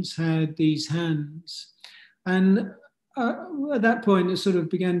patients had these hands. And at that point, it sort of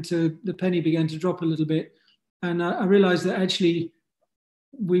the penny began to drop a little bit. And I realized that actually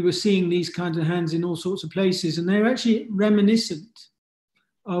we were seeing these kinds of hands in all sorts of places, and they're actually reminiscent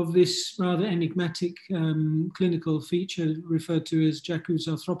of this rather enigmatic clinical feature referred to as Jacob's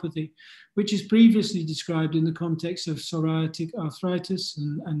arthropathy, which is previously described in the context of psoriatic arthritis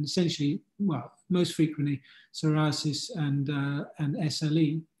and essentially, well, most frequently psoriasis and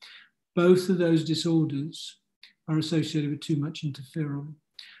SLE. Both of those disorders are associated with too much interferon.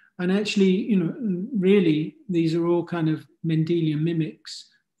 And actually, really, these are all kind of Mendelian mimics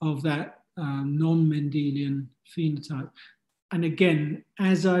of that non-Mendelian phenotype. And again,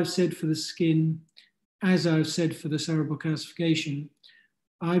 as I've said for the skin, as I've said for the cerebral calcification,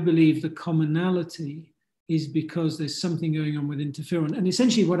 I believe the commonality is because there's something going on with interferon. And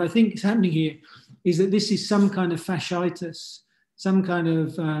essentially what I think is happening here is that this is some kind of fasciitis, some kind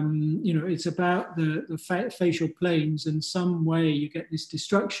of, it's about the facial planes, and some way you get this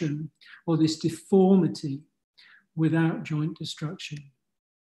destruction or this deformity without joint destruction.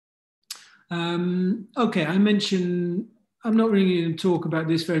 Okay, I'm not really going to talk about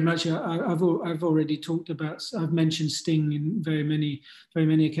this very much. I've already talked about, I've mentioned sting in very many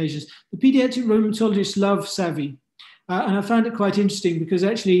occasions. The pediatric rheumatologists love SAVI. And I found it quite interesting because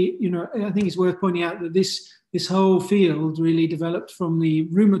actually, I think it's worth pointing out that this whole field really developed from the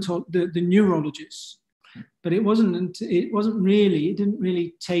neurologists. But it didn't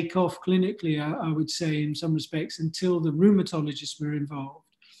really take off clinically, I would say, in some respects, until the rheumatologists were involved.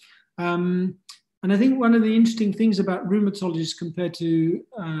 And I think one of the interesting things about rheumatologists compared to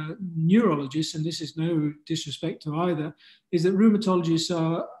neurologists, and this is no disrespect to either, is that rheumatologists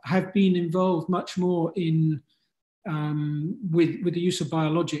have been involved much more in with the use of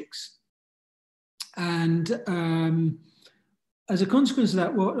biologics. And as a consequence of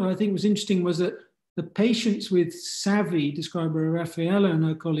that, what I think was interesting was that the patients with SAVI, described by Raffaella and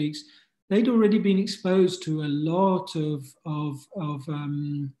her colleagues, they'd already been exposed to a lot of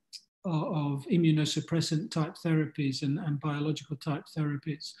immunosuppressant type therapies and biological type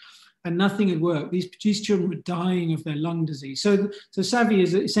therapies, and nothing had worked. These children were dying of their lung disease. So SAVI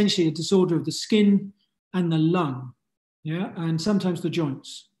is essentially a disorder of the skin and the lung, and sometimes the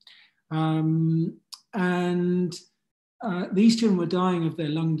joints. These children were dying of their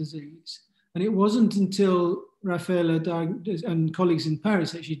lung disease. And it wasn't until Raffaella and colleagues in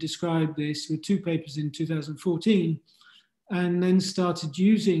Paris actually described this with 2 papers in 2014, and then started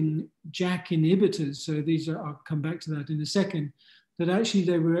using JAK inhibitors. So I'll come back to that in a second, that actually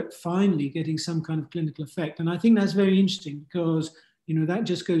they were finally getting some kind of clinical effect. And I think that's very interesting because, that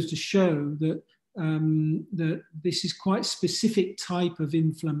just goes to show that, that this is quite specific type of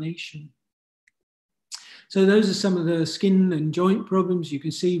inflammation. So those are some of the skin and joint problems you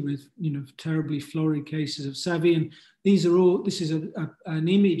can see with, terribly florid cases of SAVI. And this is an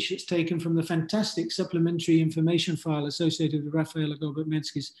image that's taken from the fantastic supplementary information file associated with Raffaella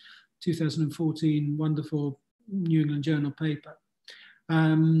Gobert-Metzger's 2014 wonderful New England Journal paper.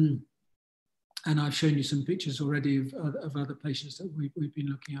 And I've shown you some pictures already of other patients that we've been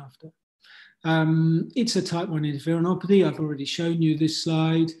looking after. It's a type 1 interferonopathy. I've already shown you this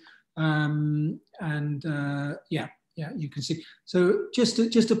slide. You can see. So just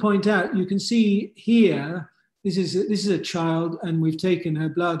to point out, you can see here, this is a child, and we've taken her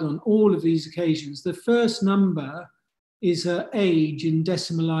blood on all of these occasions. The first number is her age in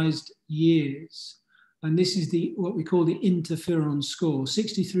decimalized years, and this is what we call the interferon score.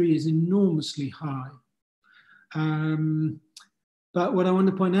 63 is enormously high. But what I want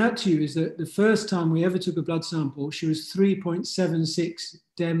to point out to you is that the first time we ever took a blood sample, she was 3.76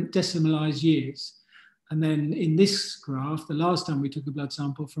 decimalized years. And then in this graph, the last time we took a blood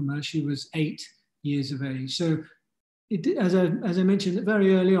sample from her, she was 8 years of age. So as I mentioned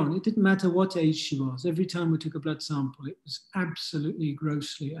very early on, it didn't matter what age she was. Every time we took a blood sample, it was absolutely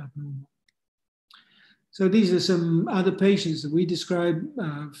grossly abnormal. So these are some other patients that we described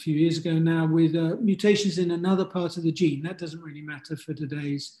a few years ago now with mutations in another part of the gene. That doesn't really matter for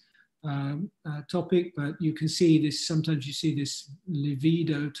today's topic, but you can see this, sometimes you see this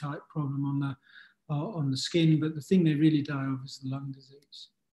libido type problem on the skin, but the thing they really die of is the lung disease.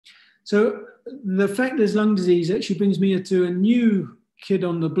 So the fact there's lung disease actually brings me to a new kid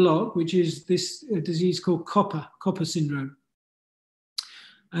on the block, which is this disease called copper syndrome.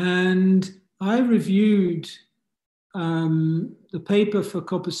 And I reviewed the paper for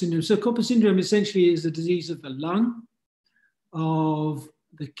copper syndrome. So copper syndrome essentially is a disease of the lung, of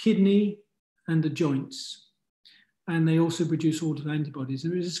the kidney, and the joints. And they also produce autoantibodies.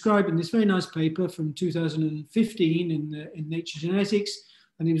 And it was described in this very nice paper from 2015 in Nature Genetics,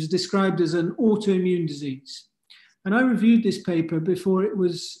 and it was described as an autoimmune disease. And I reviewed this paper before it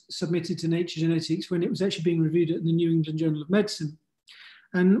was submitted to Nature Genetics, when it was actually being reviewed at the New England Journal of Medicine.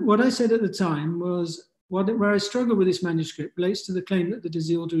 And what I said at the time was, where I struggle with this manuscript relates to the claim that the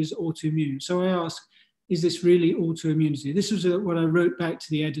disorder is autoimmune. So I asked, is this really autoimmunity? This was what I wrote back to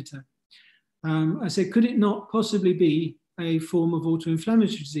the editor. I said, could it not possibly be a form of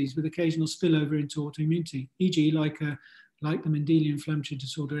autoinflammatory disease with occasional spillover into autoimmunity, e.g. like the Mendelian inflammatory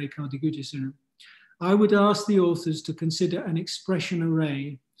disorder, Kozhikode syndrome? I would ask the authors to consider an expression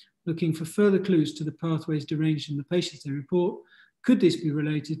array looking for further clues to the pathways deranged in the patients they report. Could this be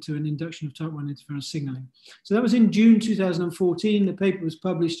related to an induction of type 1 interferon signaling? So that was in June 2014. The paper was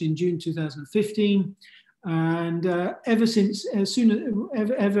published in June 2015. And ever since I'd seen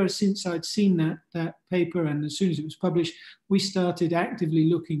that paper, and as soon as it was published, we started actively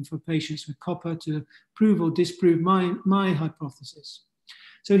looking for patients with copper to prove or disprove my hypothesis.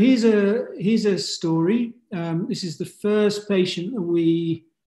 So here's a story. This is the first patient that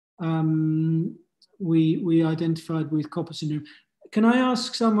we identified with copper syndrome. Can I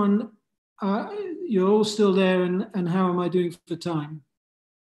ask someone, you're all still there, and how am I doing for time?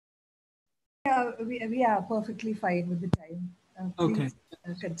 Yeah, we are perfectly fine with the time. Please, okay.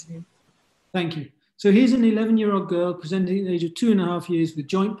 Continue. Thank you. So here's an 11-year-old girl presenting at the age of 2.5 years with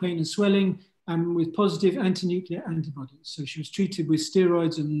joint pain and swelling and with positive anti-nuclear antibodies. So she was treated with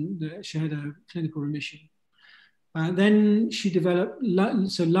steroids and she had a clinical remission. Then she developed,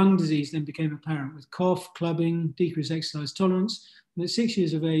 lung disease then became apparent with cough, clubbing, decreased exercise tolerance. And at 6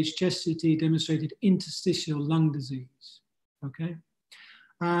 years of age, chest CT demonstrated interstitial lung disease, okay?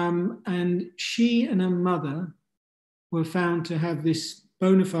 And she and her mother were found to have this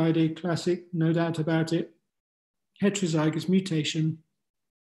bona fide, classic, no doubt about it, heterozygous mutation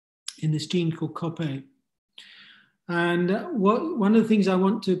in this gene called COP-A. And one of the things I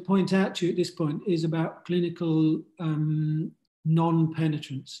want to point out to you at this point is about clinical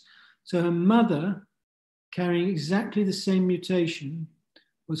non-penetrance. So her mother, carrying exactly the same mutation,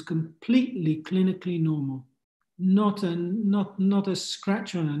 was completely clinically normal. Not a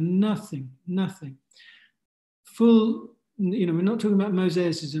scratch on her, nothing. Full, we're not talking about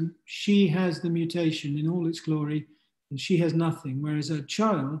mosaicism. She has the mutation in all its glory, and she has nothing, whereas her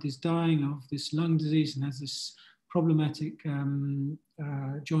child is dying of this lung disease and has this problematic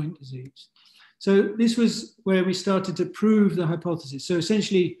joint disease. So this was where we started to prove the hypothesis. So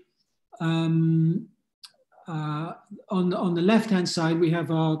essentially, on the left-hand side, we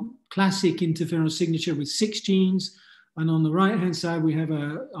have our classic interferon signature with 6 genes. And on the right-hand side, we have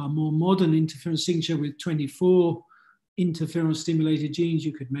our more modern interferon signature with 24 interferon-stimulated genes.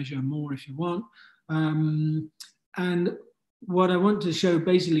 You could measure more if you want. And what I want to show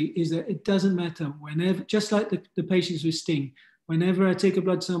basically is that it doesn't matter whenever, just like the patients with STING, whenever I take a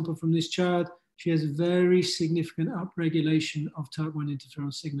blood sample from this child, she has very significant upregulation of type 1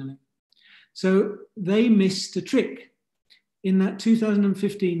 interferon signaling. So they missed a trick. In that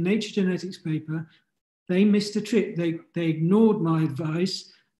 2015 Nature Genetics paper, they missed a trick. They ignored my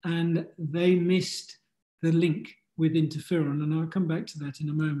advice and they missed the link with interferon. And I'll come back to that in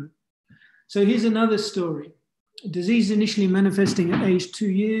a moment. So here's another story. Disease initially manifesting at age 2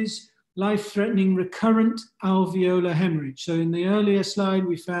 years, life-threatening recurrent alveolar hemorrhage. So in the earlier slide,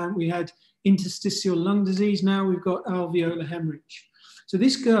 we found we had interstitial lung disease. Now we've got alveolar hemorrhage. So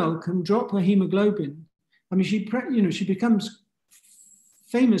this girl can drop her hemoglobin. I mean, she becomes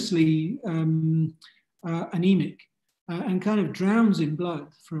famously anemic and kind of drowns in blood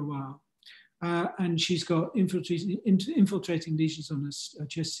for a while. And she's got infiltrating lesions on her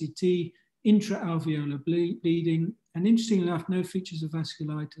chest CT, intra-alveolar bleeding, and interestingly enough, no features of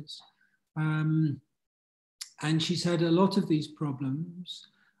vasculitis. And she's had a lot of these problems.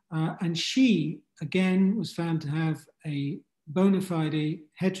 And she, again, was found to have a bona fide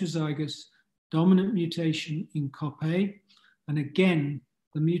heterozygous dominant mutation in COP-A. And again,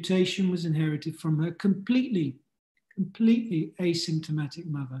 the mutation was inherited from her completely asymptomatic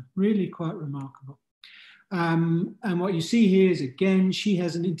mother. Really quite remarkable. And what you see here is, again, she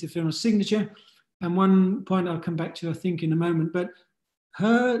has an interferon signature. And one point I'll come back to, I think, in a moment, but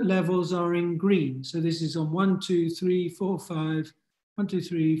her levels are in green. So this is on 1, 2, 3, 4, 5, 1, 2,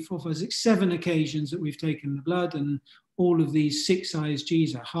 3, 4, 5, 6, 7 occasions that we've taken the blood, and all of these 6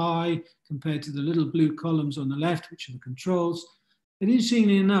 ISGs are high compared to the little blue columns on the left, which are the controls. But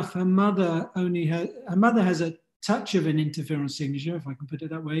interestingly enough, her mother has a touch of an interferon signature, if I can put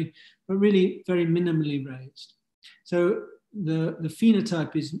it that way, but really very minimally raised. So the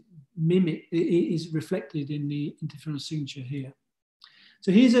phenotype is reflected in the interferon signature here.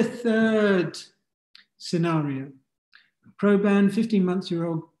 So here's a third scenario. Proband,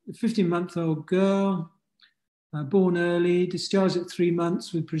 15-month-old girl, born early, discharged at 3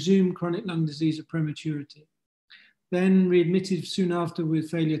 months with presumed chronic lung disease of prematurity. Then readmitted soon after with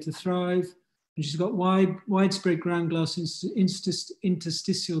failure to thrive. And she's got widespread ground glass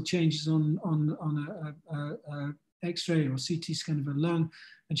interstitial changes on a X-ray or CT scan of her lung,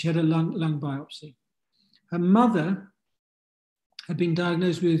 and she had a lung biopsy. Her mother had been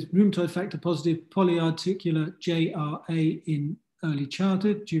diagnosed with rheumatoid factor positive polyarticular JRA in early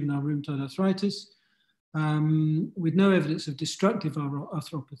childhood, juvenile rheumatoid arthritis, with no evidence of destructive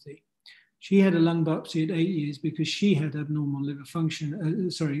arthropathy. She had a lung biopsy at 8 years because she had abnormal liver function,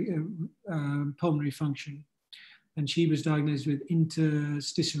 pulmonary function. And she was diagnosed with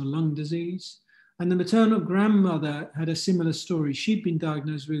interstitial lung disease. And the maternal grandmother had a similar story. She'd been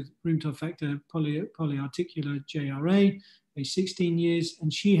diagnosed with rheumatoid factor polyarticular JRA, age 16 years,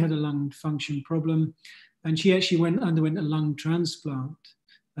 and she had a lung function problem. And she actually underwent a lung transplant,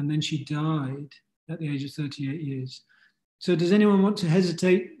 and then she died at the age of 38 years. So does anyone want to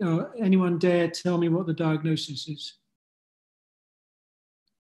hesitate, or anyone dare tell me what the diagnosis is?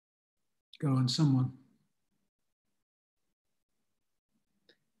 Go on, someone.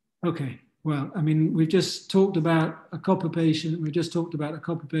 Okay, well, I mean, we've just talked about a copper patient.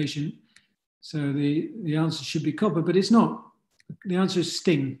 So the answer should be copper, but it's not. The answer is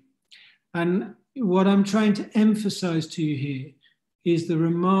sting. And what I'm trying to emphasize to you here is the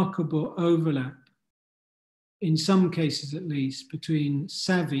remarkable overlap, in some cases at least, between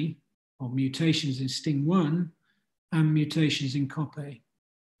SAVI, or mutations in STING1, and mutations in COP-A.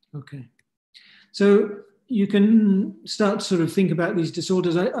 Okay. So you can start to sort of think about these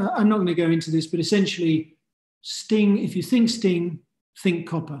disorders. I'm not going to go into this, but essentially, sting, if you think sting, think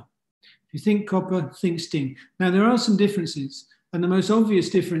copper. If you think copper, think sting. Now, there are some differences. And the most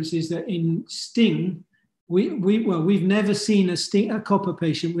obvious difference is that in sting, we've never seen a copper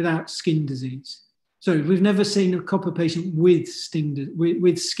patient without skin disease. Sorry, we've never seen a copper patient with skin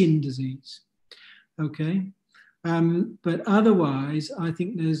disease. Okay. But otherwise, I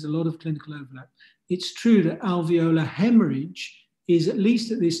think there's a lot of clinical overlap. It's true that alveolar hemorrhage is, at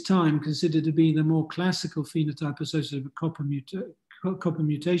least at this time, considered to be the more classical phenotype associated with copper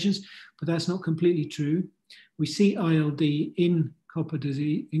mutations, but that's not completely true. We see ILD in copper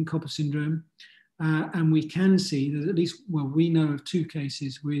disease, in copper syndrome, and we can see that at least, well, we know of 2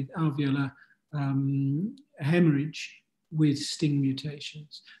 cases with alveolar hemorrhage with sting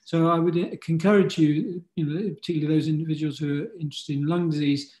mutations. So I would encourage you, particularly those individuals who are interested in lung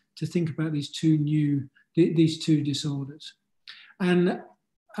disease, to think about these two disorders. And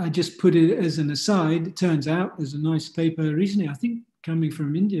I just put it as an aside. It turns out there's a nice paper recently, I think coming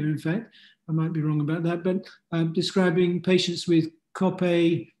from India, in fact, I might be wrong about that, but describing patients with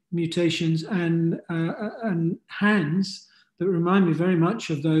COP-A mutations and hands that remind me very much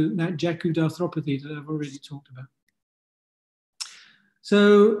of that Jacquard arthropathy that I've already talked about.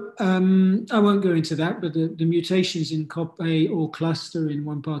 So I won't go into that, but the mutations in COP-A all cluster in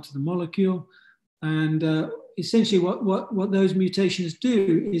one part of the molecule. And essentially what those mutations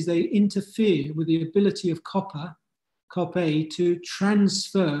do is they interfere with the ability of COP-A to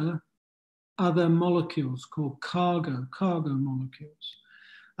transfer other molecules called cargo molecules.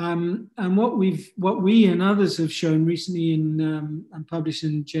 And what we and others have shown recently and published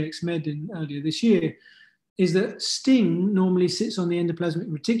in JXMed earlier this year is that sting normally sits on the endoplasmic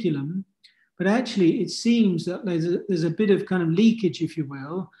reticulum, but actually it seems that there's a bit of kind of leakage, if you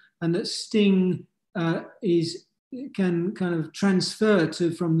will, and that sting can kind of transfer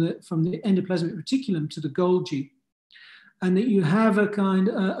from the endoplasmic reticulum to the Golgi, and that you have a kind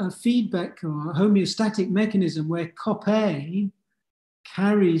of feedback or a homeostatic mechanism where COP-A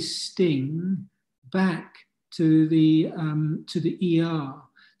carries sting back to the ER.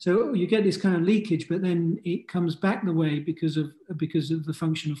 So you get this kind of leakage, but then it comes back the way because of the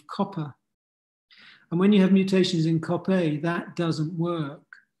function of copper. And when you have mutations in COP-A, that doesn't work.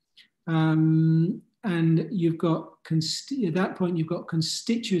 And you've got, at that point, you've got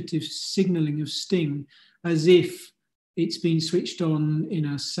constitutive signaling of sting as if it's been switched on in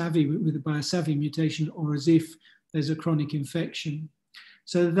a SAVI by a SAVI mutation, or as if there's a chronic infection.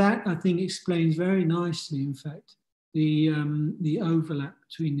 So that, I think, explains very nicely, in fact, the overlap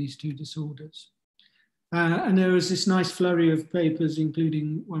between these two disorders. And there was this nice flurry of papers,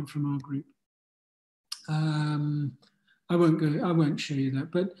 including one from our group. I won't show you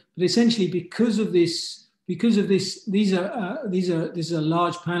that. But essentially, because of this, this is a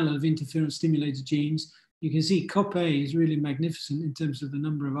large panel of interferon stimulated genes. You can see COP-A is really magnificent in terms of the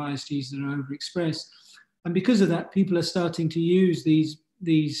number of ISGs that are overexpressed. And because of that, people are starting to use these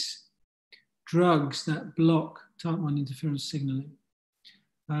drugs that block type 1 interferon signaling.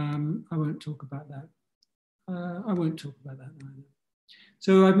 I won't talk about that. I won't talk about that either.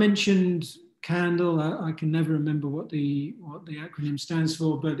 So I've mentioned CANDLE. I can never remember what the acronym stands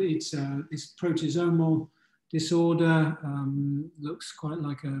for, but it's proteasomal disorder. Looks quite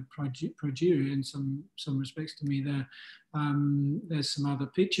like a progeria in some respects to me there. There's some other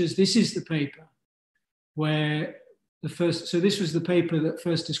pictures. This is the paper where so this was the paper that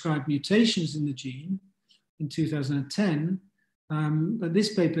first described mutations in the gene in 2010. But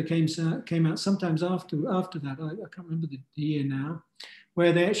this paper came out sometimes after that. I can't remember the year now,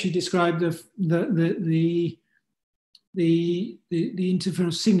 where they actually described the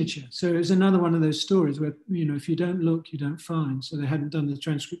interferon signature. So it was another one of those stories where, you know, if you don't look, you don't find. So they hadn't done the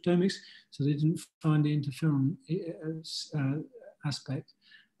transcriptomics, so they didn't find the interferon aspect.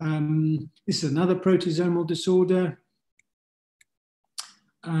 This is another proteasomal disorder.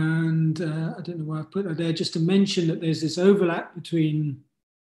 And I don't know why I've put that there, just to mention that there's this overlap between,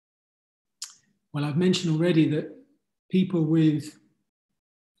 well, I've mentioned already that people with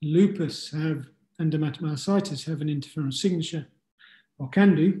lupus and dermatomyositis have an interferon signature, or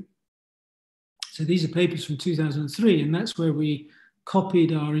can do. So these are papers from 2003, and that's where we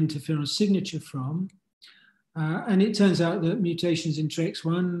copied our interferon signature from. And it turns out that mutations in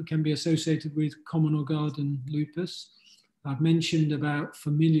TREX1 can be associated with common or garden lupus. I've mentioned about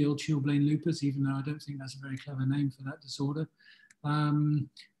familial chilblain lupus, even though I don't think that's a very clever name for that disorder. I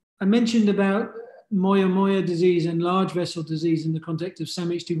mentioned about moya disease and large vessel disease in the context of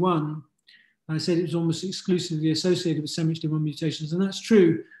SAMHD1. I said it was almost exclusively associated with SAMHD1 mutations, and that's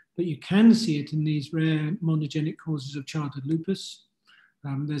true, but you can see it in these rare monogenic causes of childhood lupus.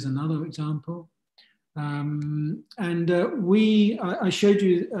 There's another example. I showed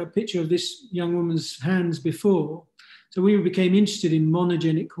you a picture of this young woman's hands before. So we became interested in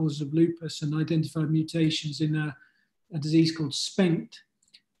monogenic causes of lupus and identified mutations in a disease called SPENCT.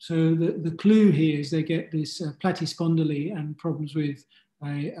 So the clue here is they get this platyspondyly and problems with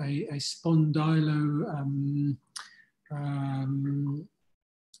a spondylo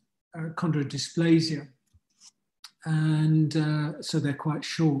chondrodysplasia. And so they're quite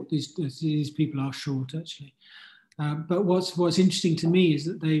short. These people are short, actually. But what's interesting to me is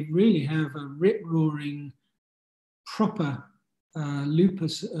that they really have a rip-roaring proper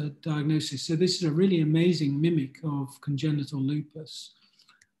lupus diagnosis. So this is a really amazing mimic of congenital lupus.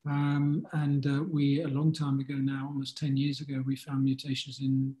 We, a long time ago now, almost 10 years ago, we found mutations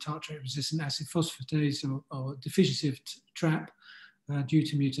in tartrate-resistant acid phosphatase or deficiency of TRAP due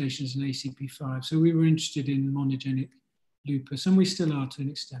to mutations in ACP5. So we were interested in monogenic lupus, and we still are to an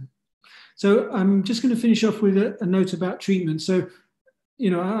extent. So I'm just going to finish off with a note about treatment. So,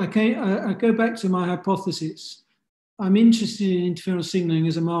 you know, I go back to my hypothesis. I'm interested in interferon signaling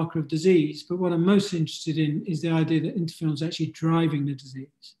as a marker of disease, but what I'm most interested in is the idea that interferon is actually driving the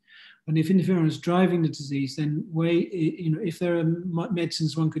disease. And if interferon is driving the disease, then if there are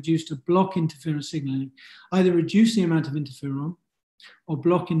medicines one could use to block interferon signaling, either reduce the amount of interferon or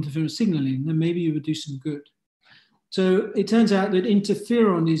block interferon signaling, then maybe you would do some good. So it turns out that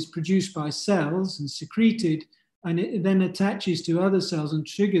interferon is produced by cells and secreted, and it then attaches to other cells and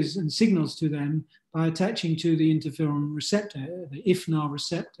triggers and signals to them by attaching to the interferon receptor, the IFNAR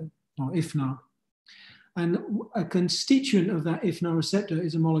receptor, or IFNAR. And a constituent of that IFNAR receptor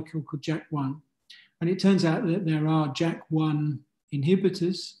is a molecule called JAK1. And it turns out that there are JAK1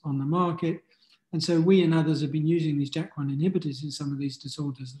 inhibitors on the market. And so we and others have been using these JAK1 inhibitors in some of these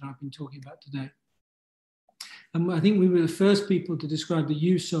disorders that I've been talking about today. And I think we were the first people to describe the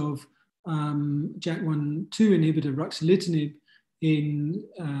use of JAK1/2 inhibitor ruxolitinib in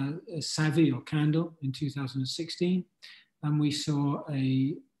SAVI or CANDLE in 2016, and we saw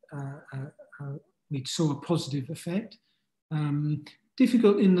a positive effect.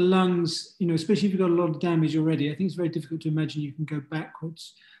 Difficult in the lungs, you know, especially if you've got a lot of damage already. I think it's very difficult to imagine you can go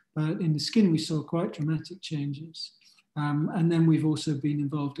backwards. But in the skin, we saw quite dramatic changes. And then we've also been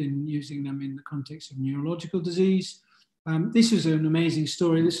involved in using them in the context of neurological disease. This is an amazing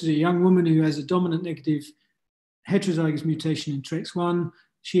story. This is a young woman who has a dominant negative heterozygous mutation in TREX1.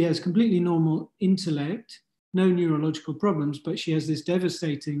 She has completely normal intellect, no neurological problems, but she has this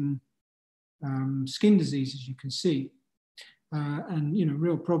devastating skin disease, as you can see. And, you know,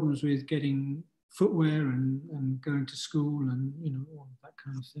 real problems with getting footwear and going to school and, you know, all of that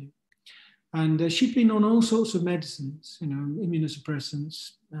kind of thing. And she'd been on all sorts of medicines, you know,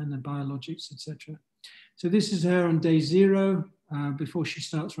 immunosuppressants and the biologics, etc. So this is her on day 0 before she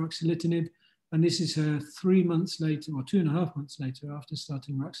starts ruxolitinib. And this is her 3 months later, or 2.5 months later after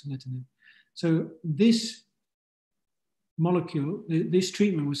starting ruxolitinib. So this molecule, this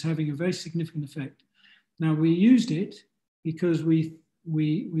treatment was having a very significant effect. Now we used it because we were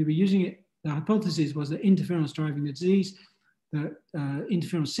using it. The hypothesis was that interferon is driving the disease, that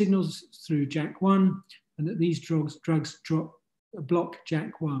interferon signals through JAK1, and that these drugs block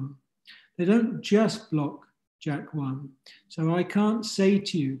JAK1. They don't just block JAK1. So I can't say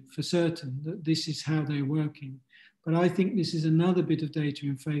to you for certain that this is how they're working, but I think this is another bit of data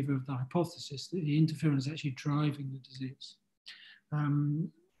in favor of the hypothesis that the interferon is actually driving the disease.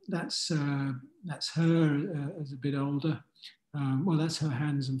 That's her as a bit older. Well, that's her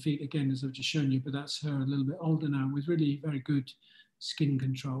hands and feet again, as I've just shown you, but that's her a little bit older now with really very good skin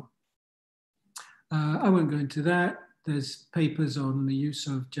control. I won't go into that. There's papers on the use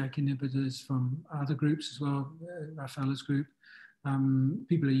of JAK inhibitors from other groups as well, Rafaela's group.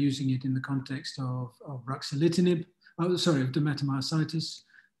 People are using it in the context of ruxolitinib, of dermatomyositis.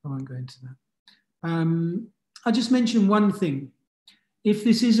 I won't go into that. I'll just mention one thing. If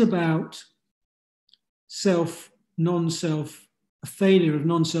this is about self, non-self, a failure of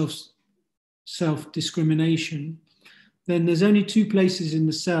non-self self-discrimination, then there's only 2 places in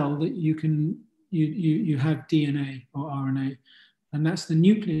the cell that you have DNA or RNA, and that's the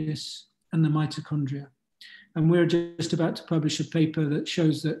nucleus and the mitochondria. And we're just about to publish a paper that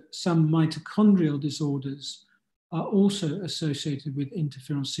shows that some mitochondrial disorders are also associated with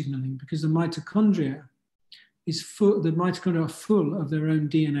interferon signaling, because the mitochondria are full of their own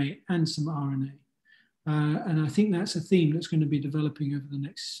DNA and some RNA. And I think that's a theme that's going to be developing over the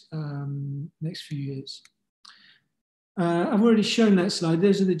next few years. I've already shown that slide.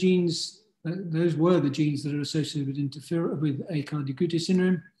 Those are the genes. Those were the genes that are associated with Kozhikode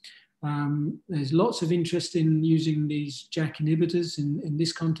syndrome. There's lots of interest in using these JAK inhibitors in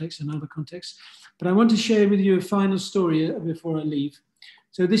this context and other contexts. But I want to share with you a final story before I leave.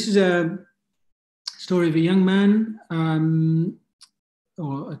 So this is a story of a young man,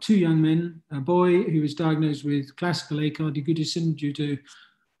 or 2 young men, a boy who was diagnosed with classical Kozhikode syndrome due to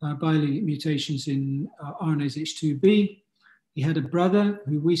biallelic mutations in RNase H2B. He had a brother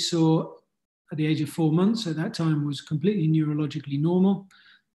who we saw at the age of 4 months, at that time was completely neurologically normal.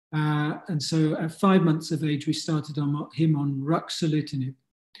 And so at 5 months of age, we started him on ruxolitinib,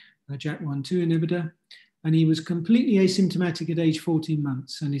 a JAK1/2 inhibitor. And he was completely asymptomatic at age 14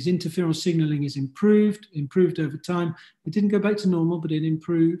 months. And his interferon signaling is improved over time. It didn't go back to normal, but it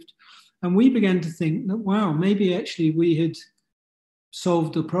improved. And we began to think that, wow, maybe actually we had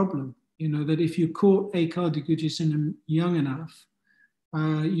solved the problem. You know, that if you caught Kozhikode syndrome young enough,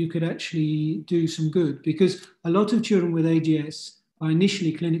 you could actually do some good. Because a lot of children with AGS are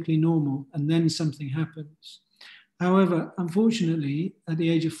initially clinically normal, and then something happens. However, unfortunately, at the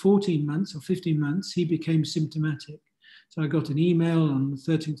age of 14 months or 15 months, he became symptomatic. So I got an email on the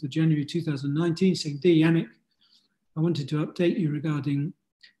 13th of January 2019 saying, "Dear Yanick, I wanted to update you regarding,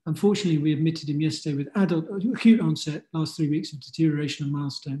 unfortunately, we admitted him yesterday with acute onset, last 3 weeks of deterioration of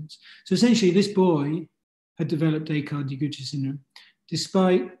milestones." So essentially, this boy had developed Kozhikode syndrome,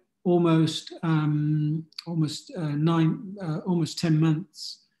 despite almost 10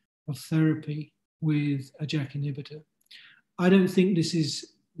 months of therapy with a JAK inhibitor. I don't think this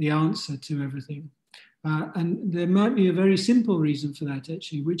is the answer to everything. And there might be a very simple reason for that,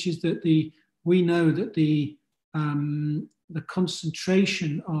 actually, which is that we know that the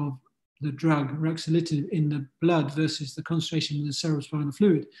concentration of the drug, ruxolitinib, in the blood versus the concentration in the cerebrospinal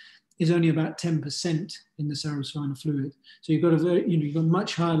fluid is only about 10% in the cerebrospinal fluid. So you've got you've got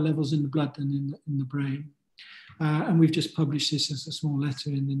much higher levels in the blood than in the brain. And we've just published this as a small letter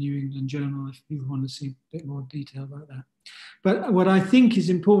in the New England Journal if people want to see a bit more detail about that. But what I think is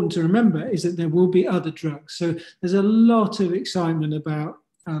important to remember is that there will be other drugs. So there's a lot of excitement about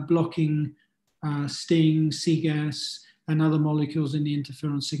blocking STING, CGAS, and other molecules in the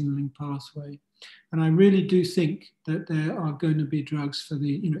interferon signaling pathway. And I really do think that there are going to be drugs for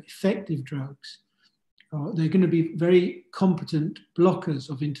the effective drugs. They're going to be very competent blockers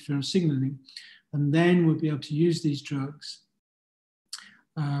of interferon signaling. And then we'll be able to use these drugs,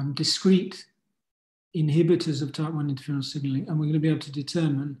 discrete inhibitors of type 1 interferon signaling, and we're going to be able to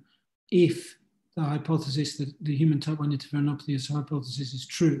determine if the hypothesis that the human type 1 interferonopathy hypothesis is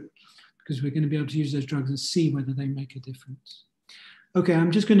true, because we're going to be able to use those drugs and see whether they make a difference. Okay,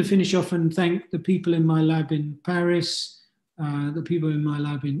 I'm just going to finish off and thank the people in my lab in Paris, the people in my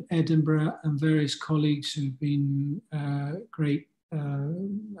lab in Edinburgh, and various colleagues who've been great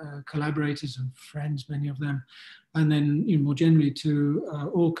collaborators and friends, many of them, and then more generally to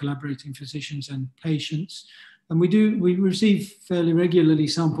all collaborating physicians and patients. And we receive fairly regularly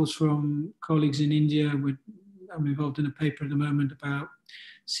samples from colleagues in India. I'm involved in a paper at the moment about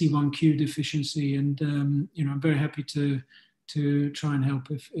C1q deficiency, and I'm very happy to try and help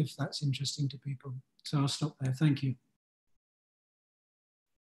if that's interesting to people. So I'll stop there. Thank you.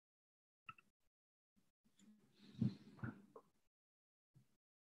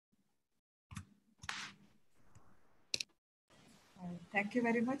 Thank you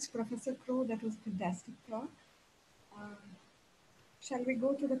very much, Professor Crow. That was fantastic talk. Shall we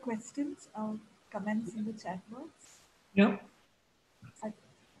go to the questions or comments in the chat box? Yeah.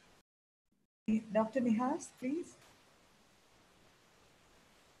 Dr. Nihas, please.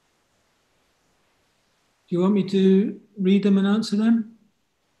 Do you want me to read them and answer them?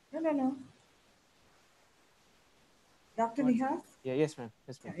 No. Dr. Nihas? Yeah, yes, ma'am.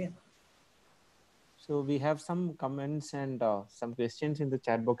 Yes, ma'am. Yeah. So we have some comments and some questions in the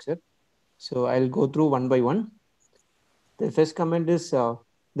chat box here. So I'll go through one by one. The first comment is the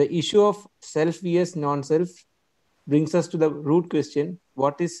issue of self vs non-self brings us to the root question: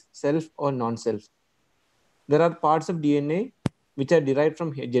 what is self or non-self? There are parts of DNA which are derived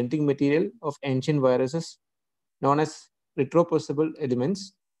from genetic material of ancient viruses known as retropossessible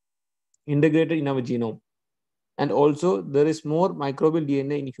elements integrated in our genome. And also there is more microbial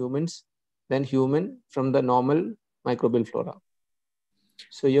DNA in humans than human from the normal microbial flora.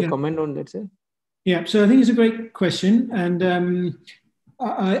 So your comment on that, sir? Yeah, so I think it's a great question. And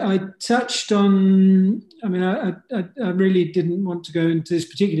I touched on, I really didn't want to go into this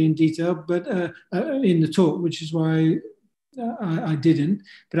particularly in detail, but in the talk, which is why I didn't.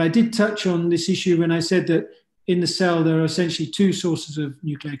 But I did touch on this issue when I said that in the cell, there are essentially two sources of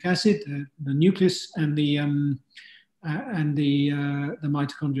nucleic acid, the nucleus and the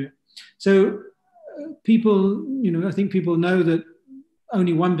mitochondria. So people, I think people know that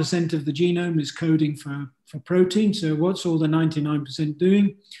only 1% of the genome is coding for protein. So what's all the 99%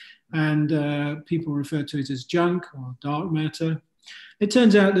 doing? And people refer to it as junk or dark matter. It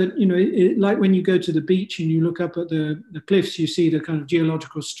turns out that, like when you go to the beach and you look up at the cliffs, you see the kind of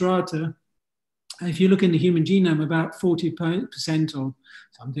geological strata. If you look in the human genome, about 40% or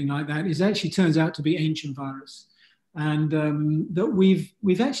something like that actually turns out to be ancient virus. And that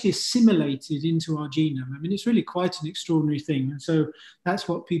we've actually assimilated into our genome. I mean, it's really quite an extraordinary thing. And so that's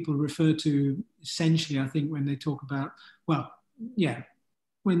what people refer to essentially, I think, when they talk about, when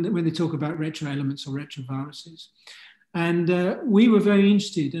they talk about retroelements or retroviruses. And we were very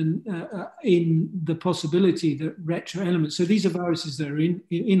interested in the possibility that retroelements, so these are viruses that are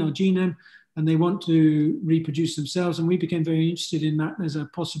in our genome and they want to reproduce themselves. And we became very interested in that as a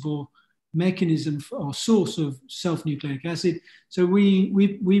possible mechanism or source of self-nucleic acid. So we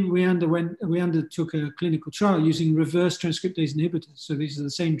undertook a clinical trial using reverse transcriptase inhibitors. So these are the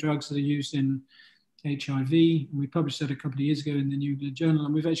same drugs that are used in HIV. And we published that a couple of years ago in the New England Journal,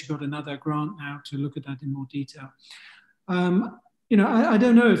 and we've actually got another grant now to look at that in more detail. I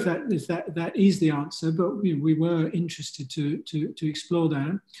don't know if that is the answer, but we were interested to explore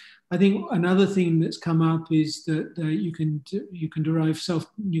that. I think another thing that's come up is that you can derive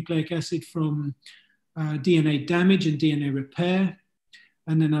self-nucleic acid from DNA damage and DNA repair.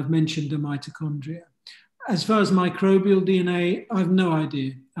 And then I've mentioned the mitochondria. As far as microbial DNA, I have no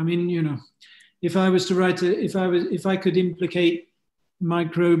idea. I mean, if I was to write if I could implicate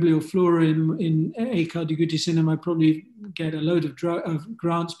microbial flora in Kozhikode syndrome, I'd probably get a load of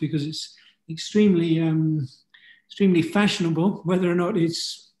grants because it's extremely fashionable. Whether or not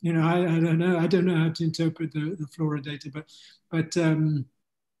it's I don't know. I don't know how to interpret the flora data, but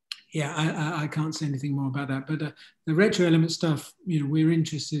I can't say anything more about that. But the retroelement stuff, we're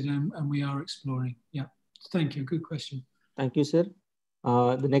interested in and we are exploring. Yeah, thank you. Good question. Thank you, sir.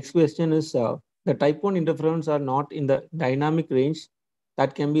 The next question is, the type 1 interferons are not in the dynamic range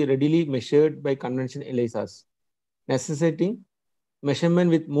that can be readily measured by conventional ELISAs, necessitating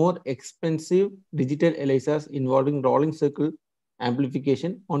measurement with more expensive digital ELISAs involving rolling circle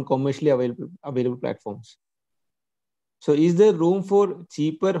amplification on commercially available platforms. So is there room for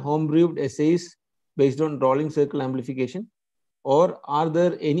cheaper home-brewed assays based on rolling circle amplification? Or are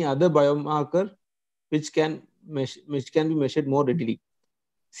there any other biomarker which can be measured more readily?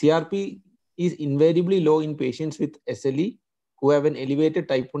 CRP is invariably low in patients with SLE who have an elevated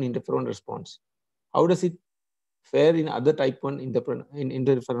type 1 interferon response. How does it fare in other type 1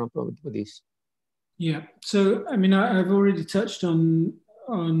 interferonopathies? Yeah, so I mean, I've already touched on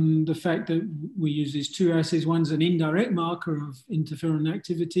the fact that we use these two assays. One's an indirect marker of interferon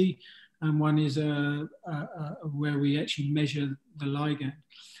activity, and one is where we actually measure the ligand.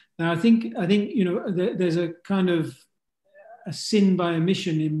 Now, I think there's a kind of a sin by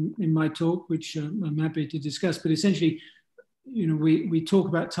omission in my talk, which I'm happy to discuss. But essentially, we talk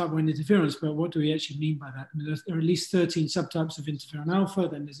about type 1 interferons, but what do we actually mean by that? I mean, there are at least 13 subtypes of interferon alpha,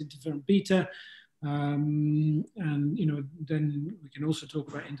 then there's interferon beta, and then we can also talk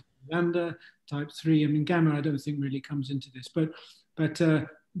about interferon lambda, type 3. I mean, gamma I don't think really comes into this, but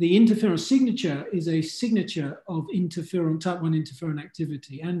the interferon signature is a signature of interferon, type 1 interferon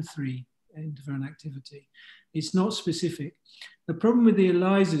activity and 3 interferon activity. It's not specific. The problem with the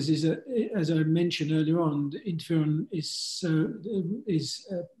ELISAs is that, as I mentioned earlier on, the interferon is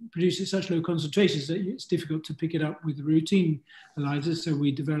produced at such low concentrations that it's difficult to pick it up with the routine ELISAs. So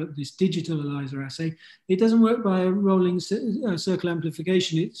we developed this digital ELISA assay. It doesn't work by rolling circle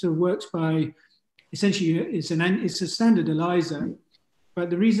amplification. It sort of works by, essentially, it's a standard ELISA. But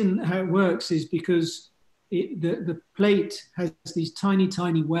the reason how it works is because the plate has these tiny,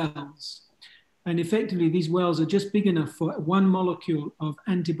 tiny wells. And effectively, these wells are just big enough for one molecule of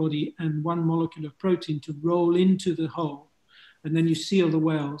antibody and one molecule of protein to roll into the hole. And then you seal the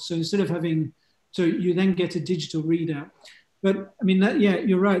well. So instead of having, so you then get a digital readout. But I mean,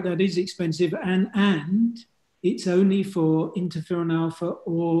 you're right, that is expensive. And it's only for interferon alpha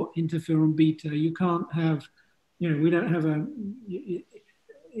or interferon beta. You can't have, we don't have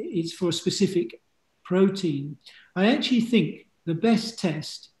it's for a specific protein. I actually think the best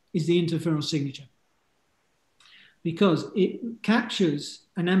test is the interferon signature, because it captures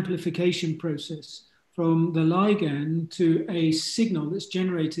an amplification process from the ligand to a signal that's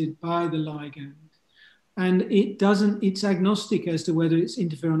generated by the ligand. And it's agnostic as to whether it's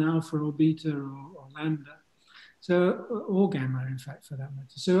interferon alpha or beta or lambda. So, or gamma, in fact, for that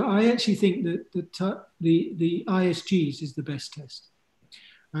matter. So I actually think that the ISGs is the best test.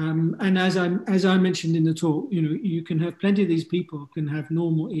 And as I mentioned in the talk, you can have plenty of these people can have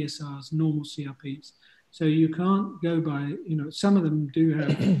normal ESRs, normal CRPs. So you can't go by, some of them do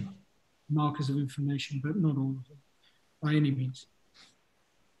have markers of inflammation, but not all of them by any means.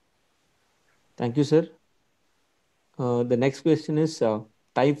 Thank you, sir. The next question is,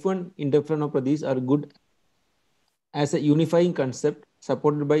 type 1 interferonopathies are good as a unifying concept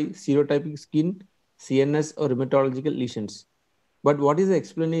supported by serotypic skin, CNS or rheumatological lesions. But what is the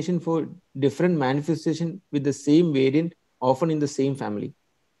explanation for different manifestation with the same variant, often in the same family?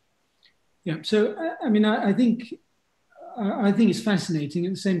 Yeah, so I mean, I think it's fascinating.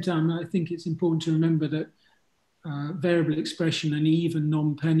 At the same time, I think it's important to remember that variable expression and even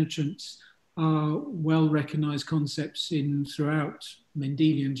non-penetrance are well-recognized concepts throughout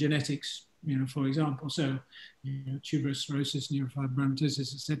Mendelian genetics. For example, so tuberous sclerosis,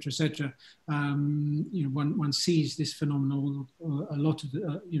 neurofibromatosis, etc. One sees this phenomenon a lot of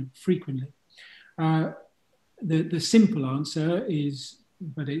frequently. The simple answer is,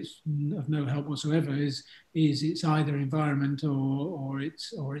 but it's of no help whatsoever, is it's either environment or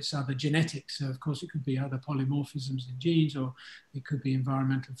it's other genetics. So of course, it could be other polymorphisms in genes, or it could be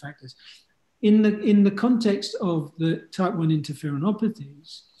environmental factors. In the context of the type 1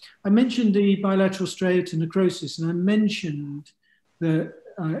 interferonopathies, I mentioned the bilateral striatal necrosis, and I mentioned that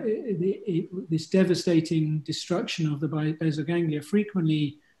this devastating destruction of the basal ganglia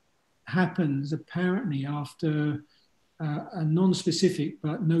frequently happens apparently after a non-specific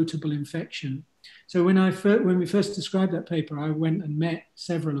but notable infection. So when we first described that paper, I went and met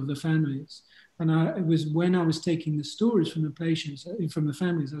several of the families, and it was when I was taking the stories from the patients, from the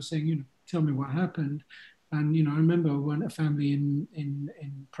families, I was saying, tell me what happened. And, I remember a family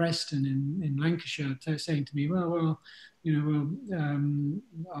in Preston in Lancashire saying to me, well,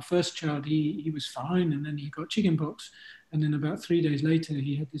 our first child, he was fine, and then he got chickenpox. And then about 3 days later,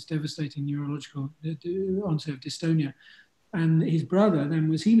 he had this devastating neurological onset of dystonia. And his brother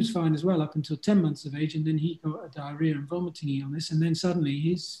he was fine as well up until 10 months of age. And then he got a diarrhea and vomiting illness. And then suddenly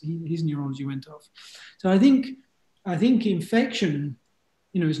his neurology went off. So I think infection,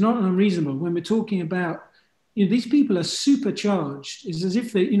 is not unreasonable when we're talking about, these people are supercharged. It's as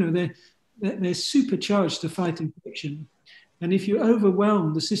if they're supercharged to fight infection. And if you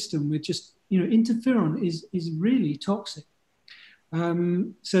overwhelm the system with just, interferon is really toxic.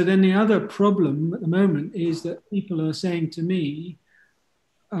 So then the other problem at the moment is that people are saying to me,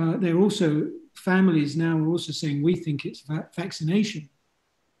 families now are also saying, we think it's vaccination.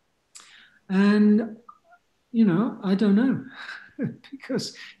 And, I don't know,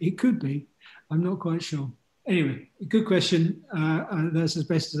 because it could be. I'm not quite sure. Anyway, good question. That's as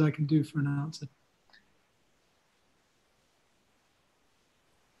best as I can do for an answer.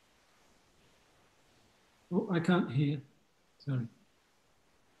 Oh, I can't hear. Sorry.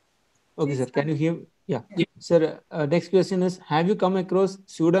 Okay, sir. Can you hear? Yeah. Sir, next question is, have you come across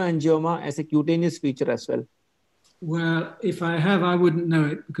pseudoangioma as a cutaneous feature as well? Well, if I have, I wouldn't know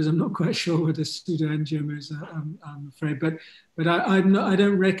it because I'm not quite sure what a pseudoangioma is, I'm afraid. But I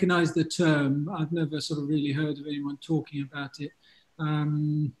don't recognize the term. I've never sort of really heard of anyone talking about it.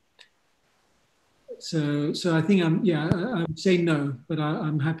 So I think I would say no, but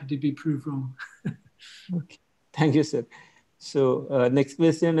I'm happy to be proved wrong. Okay. Thank you, sir. So next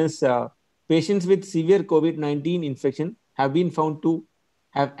question is, patients with severe COVID-19 infection have been found to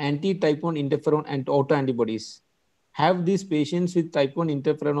have anti-type 1 interferon and autoantibodies. Have these patients with type 1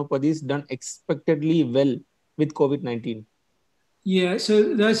 interferonopathies done expectedly well with COVID-19? Yeah,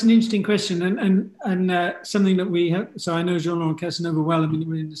 so that's an interesting question, and something that we have. So I know Jean-Laurent Casanova well. I mean,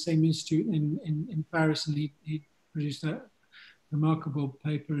 we're in the same institute in Paris, and he produced that remarkable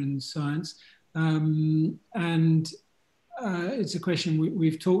paper in Science. It's a question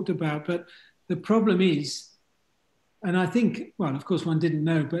we've talked about, but the problem is, and I think, well, of course, one didn't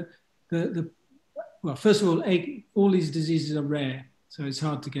know, but well, first of all these diseases are rare, so it's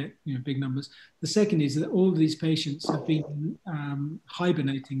hard to get big numbers. The second is that all these patients have been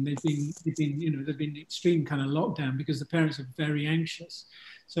hibernating. They've been extreme kind of lockdown because the parents are very anxious.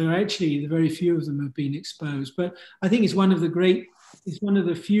 So actually, very few of them have been exposed. But I think it's one of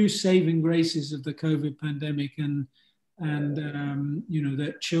the few saving graces of the COVID pandemic, and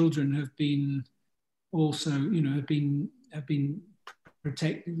that children have been also have been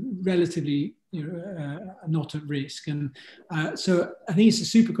protected relatively, not at risk. And so I think it's a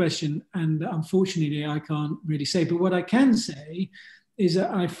super question, and unfortunately I can't really say. But what I can say is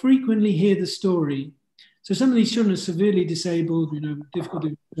that I frequently hear the story. So some of these children are severely disabled,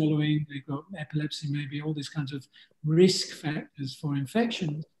 difficulty swallowing, they've got epilepsy, maybe all these kinds of risk factors for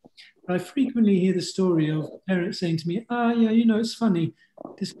infection. I frequently hear the story of parents saying to me, it's funny,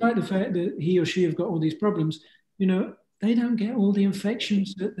 despite the fact that he or she have got all these problems, they don't get all the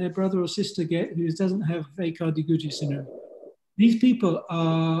infections that their brother or sister get who doesn't have Kozhikode syndrome. These people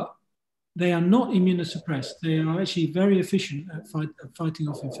they are not immunosuppressed. They are actually very efficient at fighting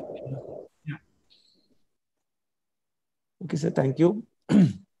off infection. Yeah. Okay, sir, thank you.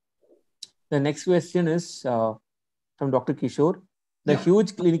 The next question is from Dr. Kishore. The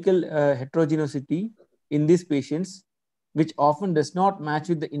huge clinical heterogeneity in these patients, which often does not match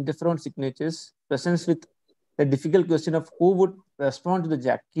with the interferon signatures, presents with the difficult question of who would respond to the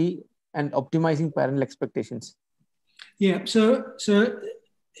JAK and optimizing parental expectations. Yeah, so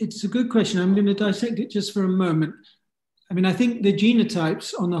it's a good question. I'm going to dissect it just for a moment. I mean, I think the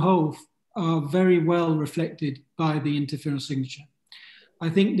genotypes on the whole are very well reflected by the interferon signature. I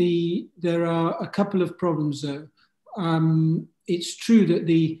think there are a couple of problems though. It's true that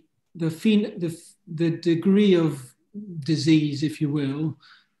the degree of disease, if you will,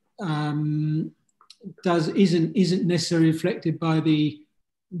 isn't necessarily reflected by the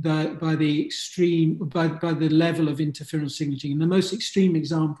level of interferon signature. And the most extreme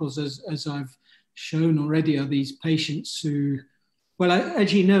examples, as I've shown already, are these patients who, well,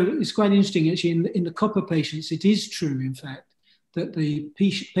 actually no, it's quite interesting. Actually, in the copper patients, it is true, in fact, that the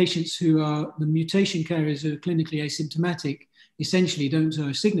patients who are the mutation carriers who are clinically asymptomatic essentially don't show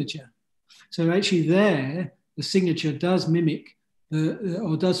a signature. So actually there, the signature does mimic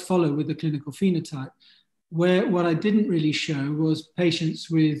or does follow with the clinical phenotype. Where what I didn't really show was patients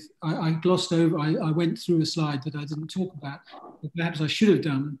with, I glossed over, I went through a slide that I didn't talk about, but perhaps I should have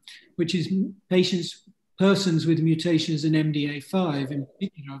done, which is persons with mutations in MDA5 in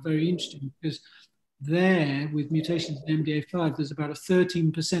particular are very interesting because there, with mutations in MDA5, there's about a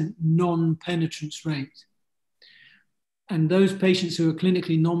 13% non-penetrance rate. And those patients who are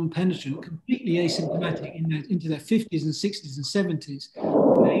clinically non-penetrant, completely asymptomatic into their 50s and 60s and 70s,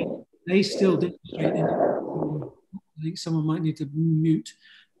 they still demonstrate. I think someone might need to mute.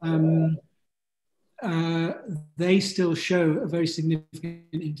 They still show a very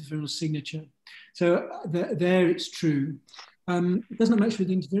significant interferon signature. So there it's true. It doesn't match with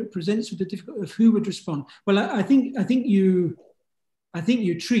the interferon. It presents with the difficulty of who would respond. Well, I think you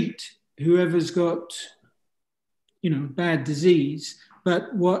treat whoever's got bad disease.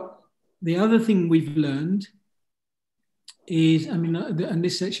 But what the other thing we've learned is, I mean, and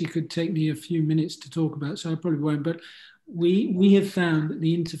this actually could take me a few minutes to talk about, so I probably won't, but we have found that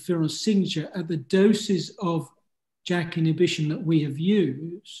the interferon signature at the doses of JAK inhibition that we have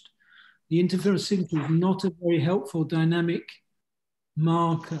used, the interferon signature is not a very helpful dynamic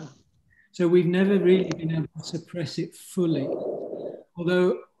marker. So we've never really been able to suppress it fully.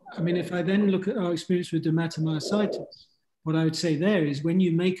 Although, I mean, if I then look at our experience with dermatomyositis, what I would say there is when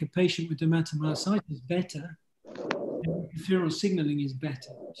you make a patient with dermatomyositis better, interferon signaling is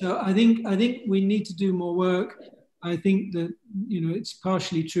better. So I think we need to do more work. I think that, you know, it's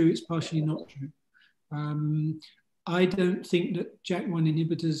partially true, it's partially not true. I don't think that JAK1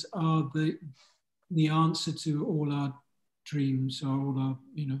 inhibitors are the answer to all our dreams or all our,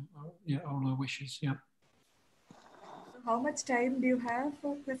 you know, all our wishes. Yeah. How much time do you have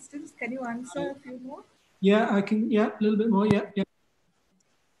for questions? Can you answer a few more? Yeah, I can. Yeah, a little bit more. Yeah, yeah.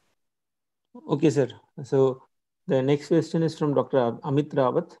 Okay, sir. So the next question is from Dr. Amit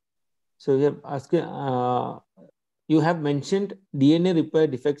Rawat. So you have asked, you have mentioned DNA repair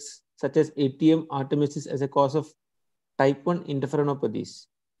defects such as ATM artemesis as a cause of type 1 interferonopathies.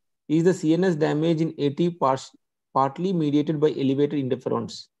 Is the CNS damage in AT partly mediated by elevated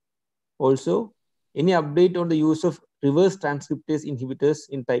interferons? Also, any update on the use of reverse transcriptase inhibitors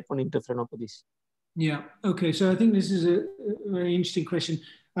in type 1 interferonopathies? Yeah, okay. So I think this is a very interesting question.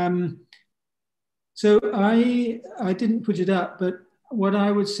 So I didn't put it up, but what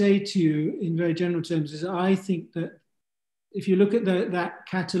I would say to you in very general terms is I think that if you look at that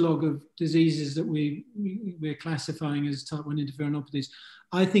catalogue of diseases that we're classifying as type 1 interferonopathies,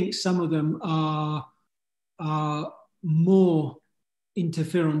 I think some of them are more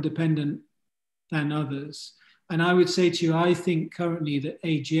interferon dependent than others. And I would say to you, I think currently that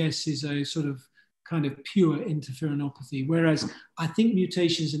AGS is a sort of kind of pure interferonopathy, whereas I think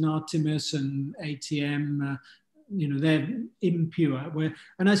mutations in Artemis and ATM, you know, they're impure.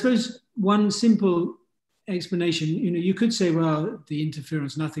 And I suppose one simple explanation, you know, you could say, well, the interferon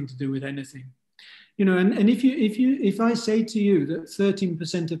has nothing to do with anything, you know, and if I say to you that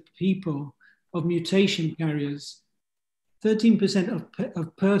 13% of people, of mutation carriers, 13%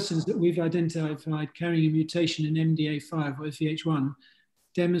 of persons that we've identified carrying a mutation in MDA5 or FEH1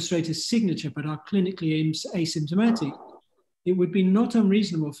 demonstrate a signature but are clinically asymptomatic, it would be not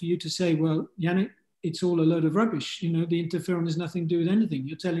unreasonable for you to say, well, Yanick, it's all a load of rubbish. You know, the interferon has nothing to do with anything.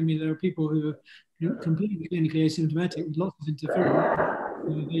 You're telling me there are people who are completely clinically asymptomatic with lots of interferon.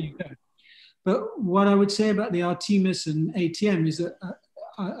 There you go. But what I would say about the Artemis and ATM is that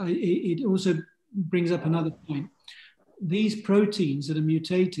it also brings up another point. These proteins that are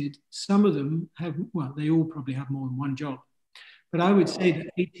mutated, some of them have, well, they all probably have more than one job. But I would say that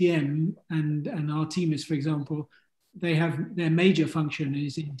ATM and Artemis, for example, they have their major function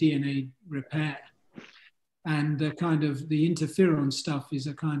is in DNA repair. And the kind of the interferon stuff is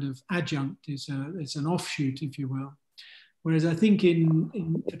a kind of adjunct, it's an offshoot, if you will. Whereas I think in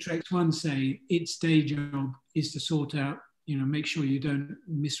TREX1, say, its day job is to sort out, you know, make sure you don't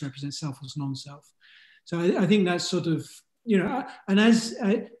misrepresent self as non-self. So I think that's sort of, you know, and as,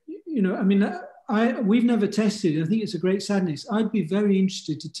 you know, I mean, we've never tested, I think it's a great sadness. I'd be very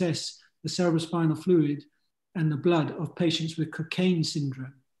interested to test the cerebrospinal fluid and the blood of patients with cocaine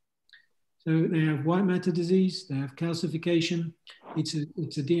syndrome. So they have white matter disease, they have calcification, it's a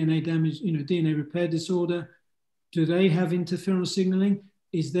DNA damage, you know, DNA repair disorder. Do they have interferon signaling?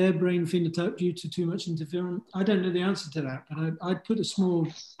 Is their brain phenotype due to too much interferon? I don't know the answer to that, but I'd put a small,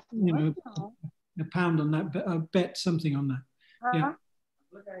 you know, a pound on that, but I'll bet something on that. Yeah.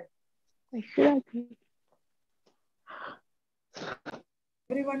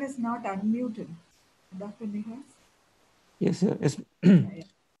 Everyone is not unmuted. Dr. Nihas? Yes, sir. Yes,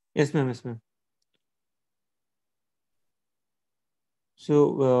 yes ma'am. Yes, ma'am.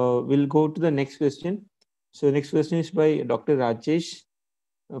 So we'll go to the next question. So the next question is by Dr. Rajesh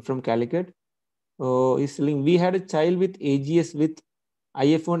from Calicut. He's telling, we had a child with AGS with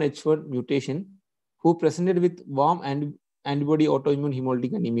IF1H1 mutation who presented with warm antibody autoimmune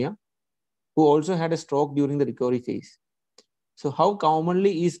hemolytic anemia, who also had a stroke during the recovery phase. So how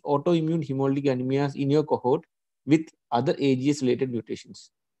commonly is autoimmune hemolytic anemias in your cohort with other AGS-related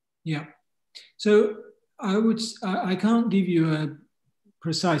mutations? Yeah. So I can't give you a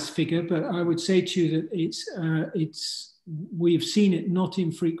precise figure, but I would say to you that we've seen it not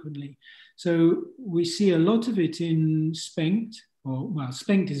infrequently. So we see a lot of it in SPENCT, or well,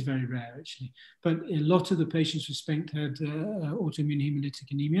 SPENCT is very rare actually, but a lot of the patients with SPENCT had autoimmune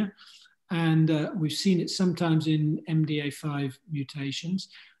hemolytic anemia. And we've seen it sometimes in MDA5 mutations.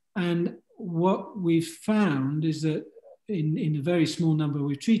 And what we've found is that in a very small number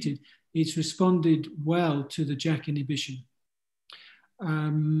we've treated, it's responded well to the JAK inhibition.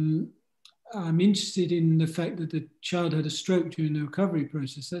 I'm interested in the fact that the child had a stroke during the recovery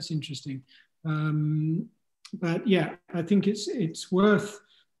process. That's interesting. But yeah, I think it's worth,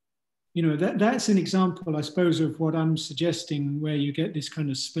 you know, that's an example, I suppose, of what I'm suggesting, where you get this kind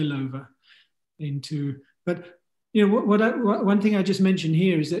of spillover into, but you know, one thing I just mentioned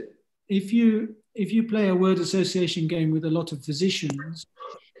here is that if you play a word association game with a lot of physicians,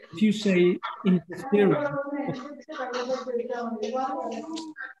 if you say interferon,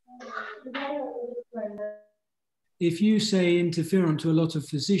 if you say interferon to a lot of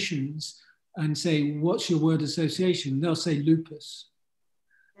physicians and say, what's your word association? They'll say lupus.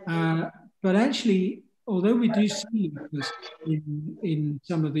 But actually, although we do see lupus in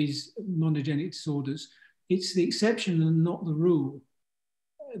some of these monogenic disorders, it's the exception and not the rule.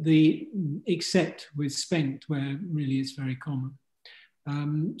 Except with SPENT, where really it's very common.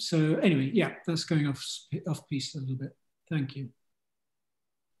 So anyway, yeah, that's going off piece a little bit. Thank you.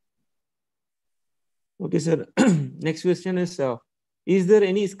 Okay, sir. Next question is there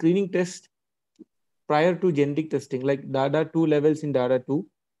any screening test prior to genetic testing, like DADA2 levels in DADA2?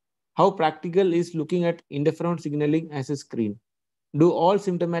 How practical is looking at interferon signaling as a screen? Do all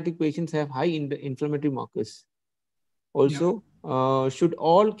symptomatic patients have high inflammatory markers? Also, should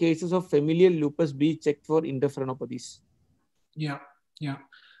all cases of familial lupus be checked for interferonopathies? Yeah.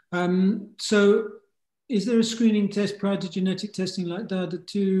 So is there a screening test prior to genetic testing like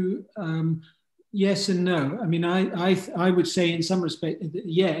DADA2? Yes and no. I mean, I would say in some respect,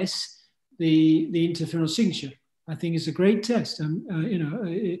 yes, the interferon signature, I think is a great test,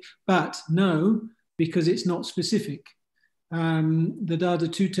 but no, because it's not specific. The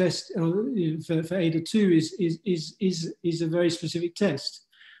DADA2 test for ADA2 is a very specific test.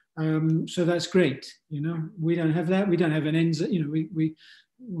 So that's great. We don't have that. We don't have an enzyme.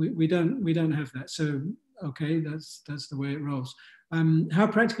 We don't have that. So okay, that's the way it rolls. How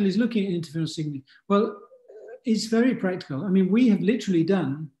practical is looking at interferon signaling? Well, it's very practical. I mean, we have literally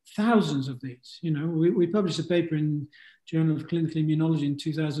done thousands of these. We published a paper in Journal of Clinical Immunology in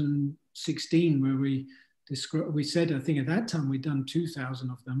 2016 where we said, I think at that time we'd done 2,000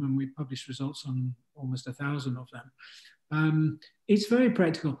 of them, and we published results on almost 1,000 of them. It's very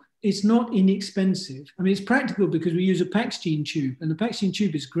practical. It's not inexpensive. I mean, it's practical because we use a Paxgene tube, and the Paxgene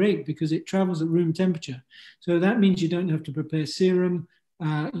tube is great because it travels at room temperature. So that means you don't have to prepare serum.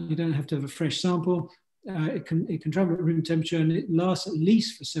 You don't have to have a fresh sample. It can travel at room temperature, and it lasts at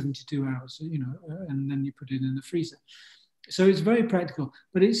least for 72 hours, and then you put it in the freezer. So it's very practical,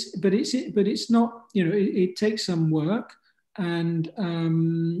 but it's not, it takes some work, and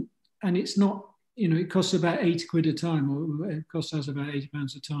it's not, it costs about 80 quid a time, or it costs us about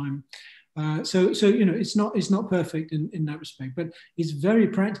 £80 a time. So it's not perfect in that respect, but it's very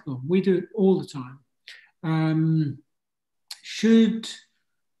practical. We do it all the time. Should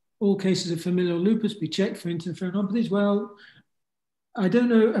all cases of familial lupus be checked for interferonopathies? Well, I don't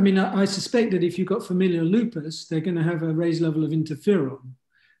know. I mean, I suspect that if you've got familial lupus, they're going to have a raised level of interferon.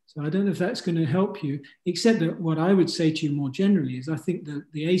 So I don't know if that's going to help you, except that what I would say to you more generally is I think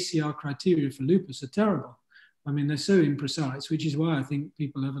that the ACR criteria for lupus are terrible. I mean, they're so imprecise, which is why I think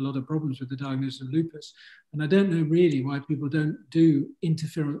people have a lot of problems with the diagnosis of lupus. And I don't know really why people don't do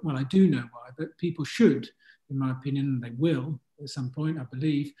interferon. Well, I do know why, but people should, in my opinion, and they will at some point, I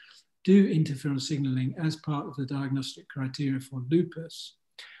believe, do interferon signaling as part of the diagnostic criteria for lupus.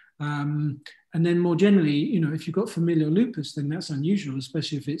 And then more generally, if you've got familial lupus, then that's unusual,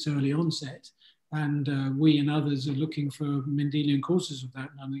 especially if it's early onset. And we and others are looking for Mendelian causes of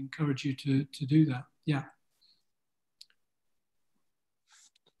that, and I encourage you to do that. Yeah.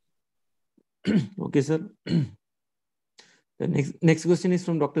 Okay, sir. The next question is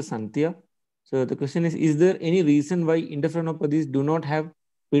from Dr. Santhya. So the question is there any reason why interferonopathies do not have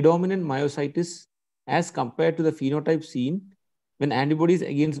predominant myositis as compared to the phenotype seen when antibodies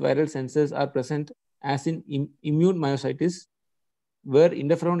against viral sensors are present, as in immune myositis, where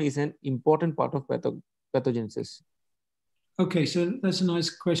interferon is an important part of pathogenesis? Okay, so that's a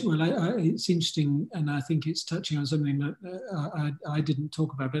nice question. Well, it's interesting, and I think it's touching on something that I didn't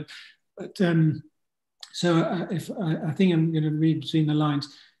talk about. But I think I'm going to read between the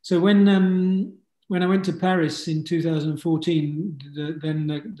lines. So when I went to Paris in 2014,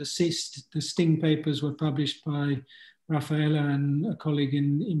 the STING papers were published by Raffaella and a colleague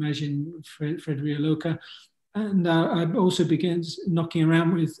in Imagine, Frederica Loca. And I also began knocking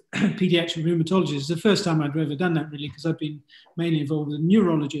around with pediatric rheumatologists. It's the first time I'd ever done that, really, because I've been mainly involved with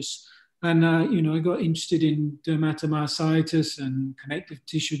neurologists. And, I got interested in dermatomyositis and connective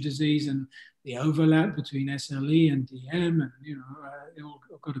tissue disease and the overlap between SLE and DM. And, it all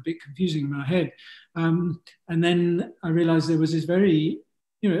got a bit confusing in my head. And then I realized there was this very,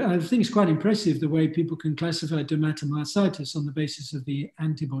 I think it's quite impressive the way people can classify dermatomyositis on the basis of the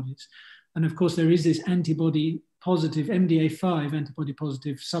antibodies. And of course, there is this antibody positive, MDA5 antibody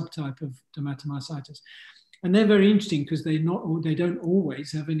positive subtype of dermatomyositis. And they're very interesting because they don't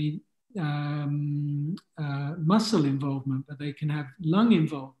always have any muscle involvement, but they can have lung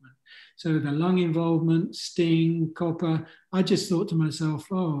involvement. So the lung involvement, sting, copper, I just thought to myself,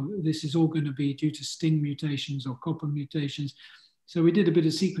 oh, this is all going to be due to sting mutations or copper mutations. So we did a bit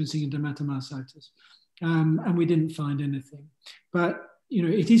of sequencing in dermatomyositis, and we didn't find anything. But you know,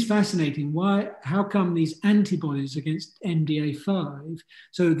 it is fascinating. How come these antibodies against MDA5?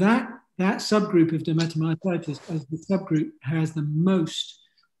 So that subgroup of dermatomyositis as the subgroup has the most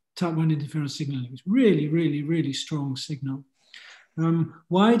type 1 interferon signaling. It's really, really, really strong signal.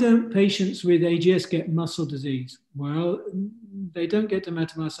 Why don't patients with AGS get muscle disease? Well, they don't get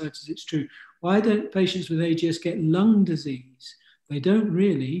dermatomyositis, it's true. Why don't patients with AGS get lung disease? They don't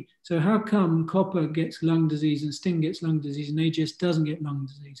really. So how come copper gets lung disease and sting gets lung disease and AGS doesn't get lung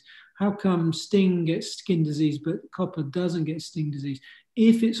disease? How come sting gets skin disease but copper doesn't get sting disease?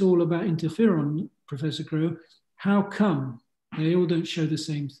 If it's all about interferon, Professor Crow, how come they all don't show the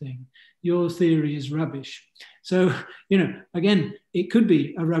same thing? Your theory is rubbish. So, you know, again, it could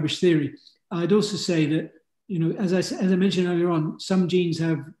be a rubbish theory. I'd also say that, you know, as I mentioned earlier on, some genes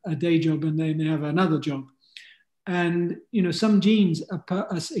have a day job and then they have another job. And, you know, some genes are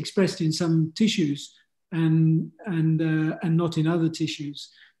expressed in some tissues and not in other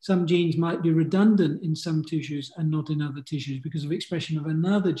tissues. Some genes might be redundant in some tissues and not in other tissues because of expression of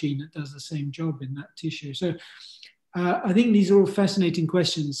another gene that does the same job in that tissue. So I think these are all fascinating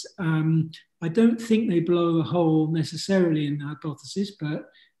questions. I don't think they blow a hole necessarily in the hypothesis, but,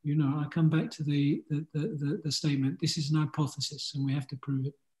 you know, I come back to the statement. This is an hypothesis and we have to prove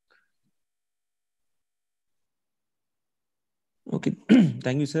it. Okay,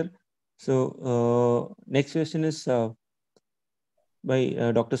 thank you, sir. So next question is by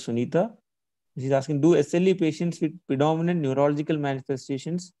Dr. Sunita. She's asking, do SLE patients with predominant neurological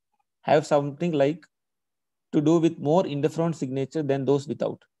manifestations have something like to do with more interferon signature than those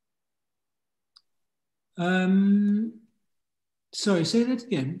without? Sorry, say that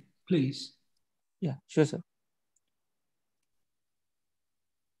again, please. Yeah, sure, sir.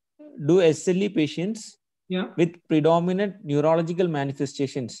 Do SLE patients with predominant neurological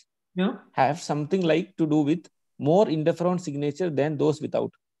manifestations have something like to do with more interferon signature than those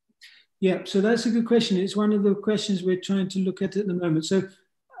without? Yeah, so that's a good question. It's one of the questions we're trying to look at the moment. So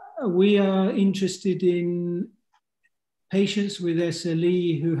we are interested in patients with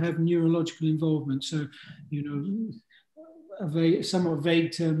SLE who have neurological involvement. So, you know, a somewhat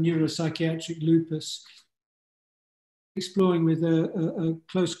vague term, neuropsychiatric lupus. Exploring with a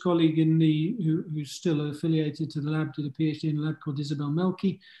close colleague who's still affiliated to the lab, did a PhD in a lab called Isabel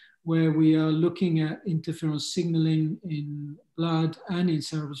Melki, where we are looking at interferon signaling in blood and in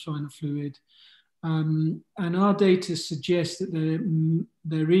cerebrospinal fluid. And our data suggests that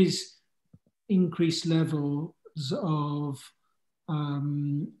there is increased levels of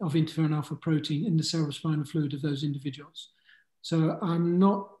interferon alpha protein in the cerebrospinal fluid of those individuals. So I'm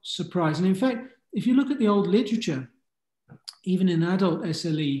not surprised. And in fact, if you look at the old literature, even in adult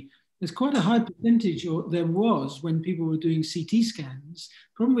SLE, there's quite a high percentage, or there was when people were doing CT scans.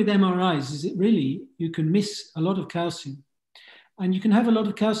 Problem with MRIs is it really, you can miss a lot of calcium. And you can have a lot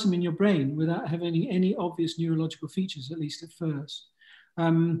of calcium in your brain without having any obvious neurological features, at least at first.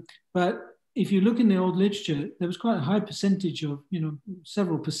 But if you look in the old literature, there was quite a high percentage of, you know,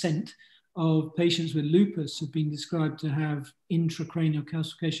 several percent of patients with lupus have been described to have intracranial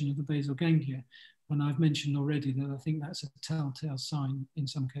calcification of the basal ganglia. And I've mentioned already that I think that's a telltale sign in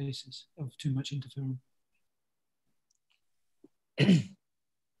some cases of too much interferon.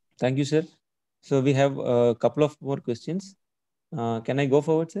 Thank you, sir. So we have a couple of more questions. Can I go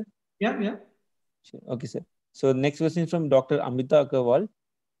forward, sir? Yeah. Sure. Okay, sir. So next question is from Dr. Amita Agarwal.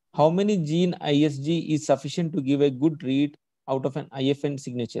 How many gene ISG is sufficient to give a good read out of an IFN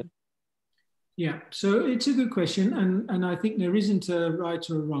signature? Yeah, so it's a good question, and I think there isn't a right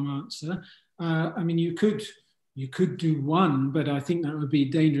or a wrong answer. I mean, you could do one, but I think that would be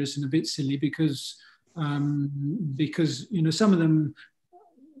dangerous and a bit silly because you know, some of them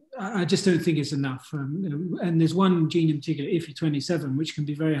I just don't think it's enough. And there's one gene in particular, IFI27, which can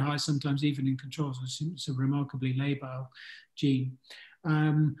be very high, sometimes even in controls. It's a remarkably labile gene.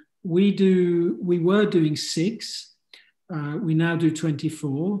 We were doing 6. We now do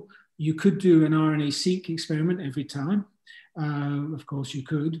 24. You could do an RNA-seq experiment every time. Of course you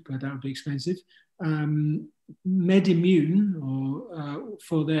could, but that would be expensive. MedImmune,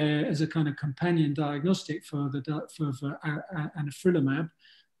 or as a kind of companion diagnostic for anifrolumab,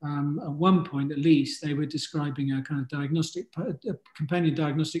 at one point at least, they were describing a kind of companion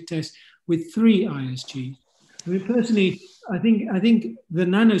diagnostic test with 3 ISGs. I mean, personally, I think the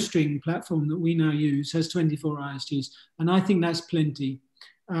NanoString platform that we now use has 24 ISGs, and I think that's plenty.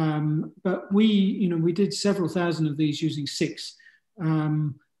 But we did several thousand of these using 6.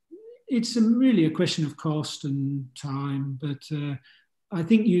 it's really a question of cost and time, but I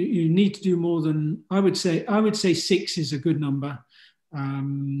think you need to do more than, I would say 6 is a good number.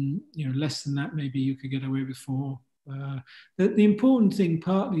 Less than that, maybe you could get away with 4. The important thing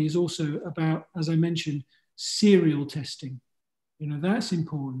partly is also about, as I mentioned, serial testing. That's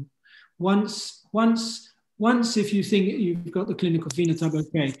important. Once if you think you've got the clinical phenotype,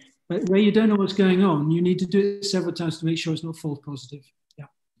 okay, but where you don't know what's going on, you need to do it several times to make sure it's not false positive. Yeah.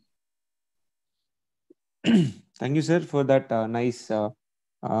 Thank you, sir, for that nice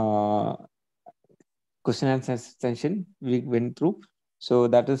question and answer session we went through. So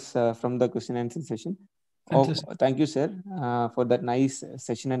that is from the question and answer session. Thank you, sir, for that nice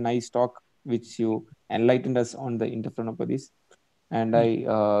session and nice talk, which you enlightened us on the interferonopathies. And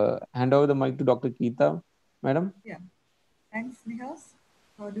I hand over the mic to Dr. Geeta, madam. Yeah, thanks, Nihas,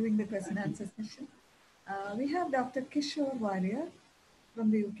 for doing the question and answer session. We have Dr. Kishore Warrior from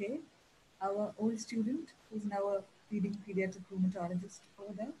the UK, our old student who's now a leading pediatric rheumatologist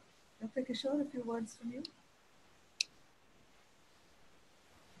over there. Dr. Kishore, a few words from you.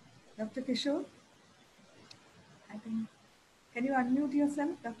 Dr. Kishore, I think, can you unmute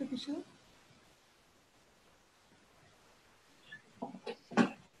yourself, Dr. Kishore?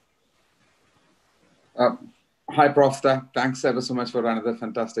 Hi, Prof. Thanks ever so much for another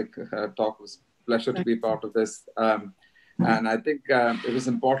fantastic talk. It was a pleasure to be part of this. And I think it was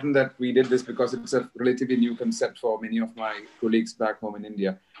important that we did this because it's a relatively new concept for many of my colleagues back home in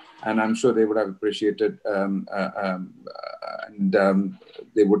India. And I'm sure they would have appreciated and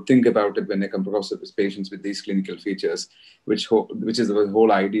they would think about it when they come across with patients with these clinical features, which is the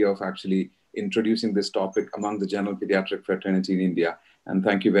whole idea of actually introducing this topic among the general pediatric fraternity in India. And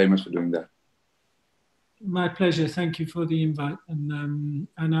thank you very much for doing that. My pleasure. Thank you for the invite, and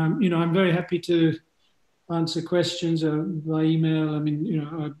I'm very happy to answer questions by email. I mean,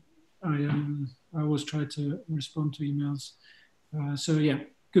 I always try to respond to emails. So yeah,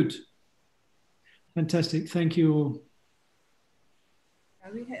 good, fantastic. Thank you all.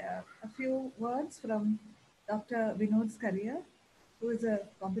 We have a few words from Dr. Vinod Skaria, who is a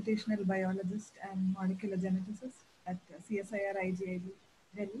computational biologist and molecular geneticist at CSIR IGID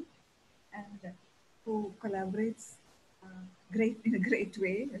Delhi, and who collaborates in a great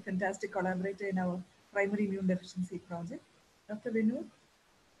way, a fantastic collaborator in our primary immune deficiency project. Dr. Vinod?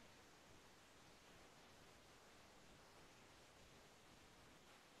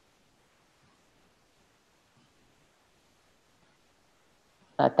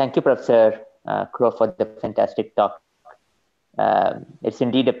 Thank you, Professor Crow, for the fantastic talk. It's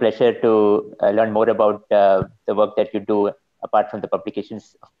indeed a pleasure to learn more about the work that you do, apart from the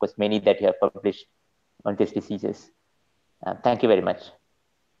publications, of course, many that you have published on these diseases. Thank you very much.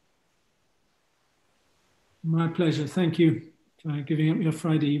 My pleasure. Thank you for giving up your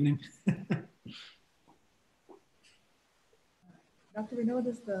Friday evening. Dr. Vinod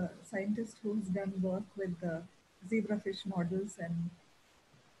is the scientist who's done work with the zebrafish models, and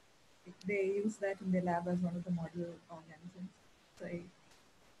they use that in their lab as one of the model organisms. So I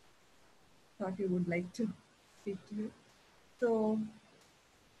thought you would like to speak to you. So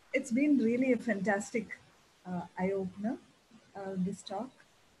it's been really a fantastic eye-opener, this talk.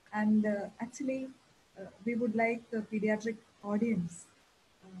 And actually, we would like the pediatric audience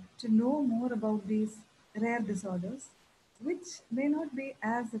to know more about these rare disorders, which may not be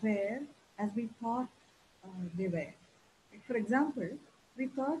as rare as we thought they were. Like, for example, we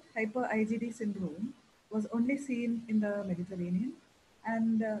thought hyper IgD syndrome was only seen in the Mediterranean,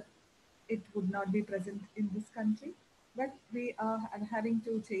 and it would not be present in this country, but we are having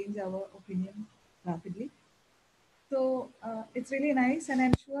to change our opinion rapidly. So it's really nice, and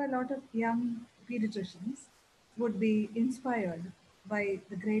I'm sure a lot of young pediatricians would be inspired by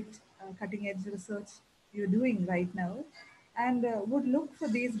the great cutting edge research you're doing right now, and would look for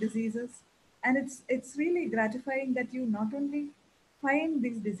these diseases. And it's really gratifying that you not only find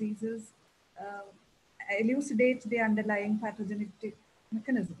these diseases, elucidate the underlying pathogenic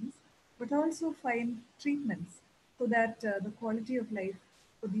mechanisms, but also find treatments so that the quality of life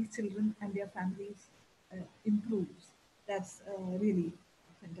for these children and their families improves. That's really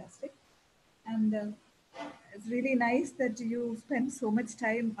fantastic. And it's really nice that you spend so much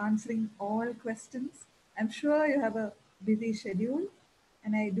time answering all questions. I'm sure you have a busy schedule,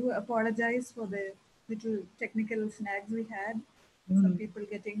 and I do apologize for the little technical snags we had. Some people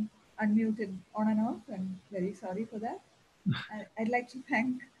getting unmuted on and off. I'm very sorry for that. I'd like to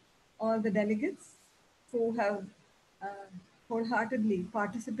thank all the delegates who have wholeheartedly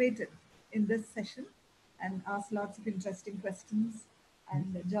participated in this session and asked lots of interesting questions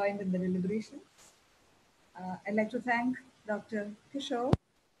and joined in the deliberations. I'd like to thank Dr. Kishore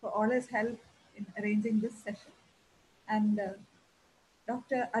for all his help in arranging this session. And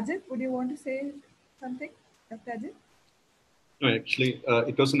Dr. Ajit, would you want to say something? Dr. Ajit? No, actually,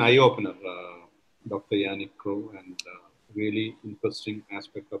 it was an eye-opener, Dr. Yanick Crow, and really interesting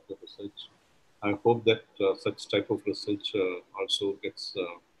aspect of the research. I hope that such type of research also gets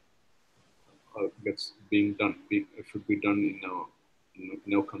being done. It should be done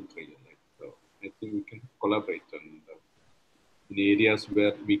in our country. Like, I think we can collaborate and in areas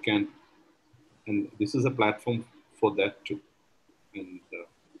where we can, and this is a platform for that too, and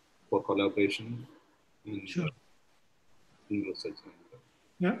for collaboration and Sure. in research.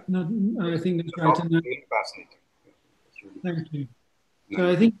 Yeah, no, I think that's right. And, really fascinating. thank you. So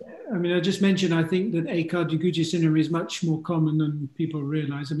I think, I mean, I just mentioned, I think that Kozhikode syndrome is much more common than people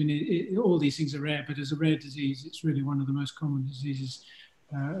realize. I mean, all these things are rare, but as a rare disease, it's really one of the most common diseases.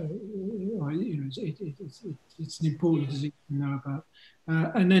 It's an important disease to know about.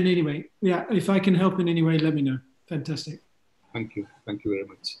 And then anyway, yeah, if I can help in any way, let me know. Fantastic. Thank you. Thank you very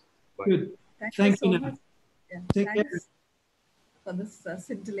much. Bye. Good. Thank you so you. much. Yeah, Take care. thanks for this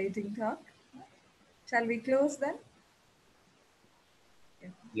scintillating talk. Shall we close then?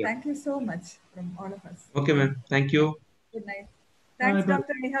 Yeah. Thank you so much from all of us. Okay, ma'am. Thank you. Good night. Thanks, Bye,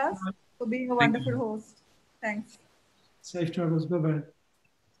 Dr. Nihas, for being a wonderful host. Thanks. Safe travels. Bye-bye.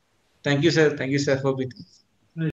 Thank you, sir. Thank you, sir, for being.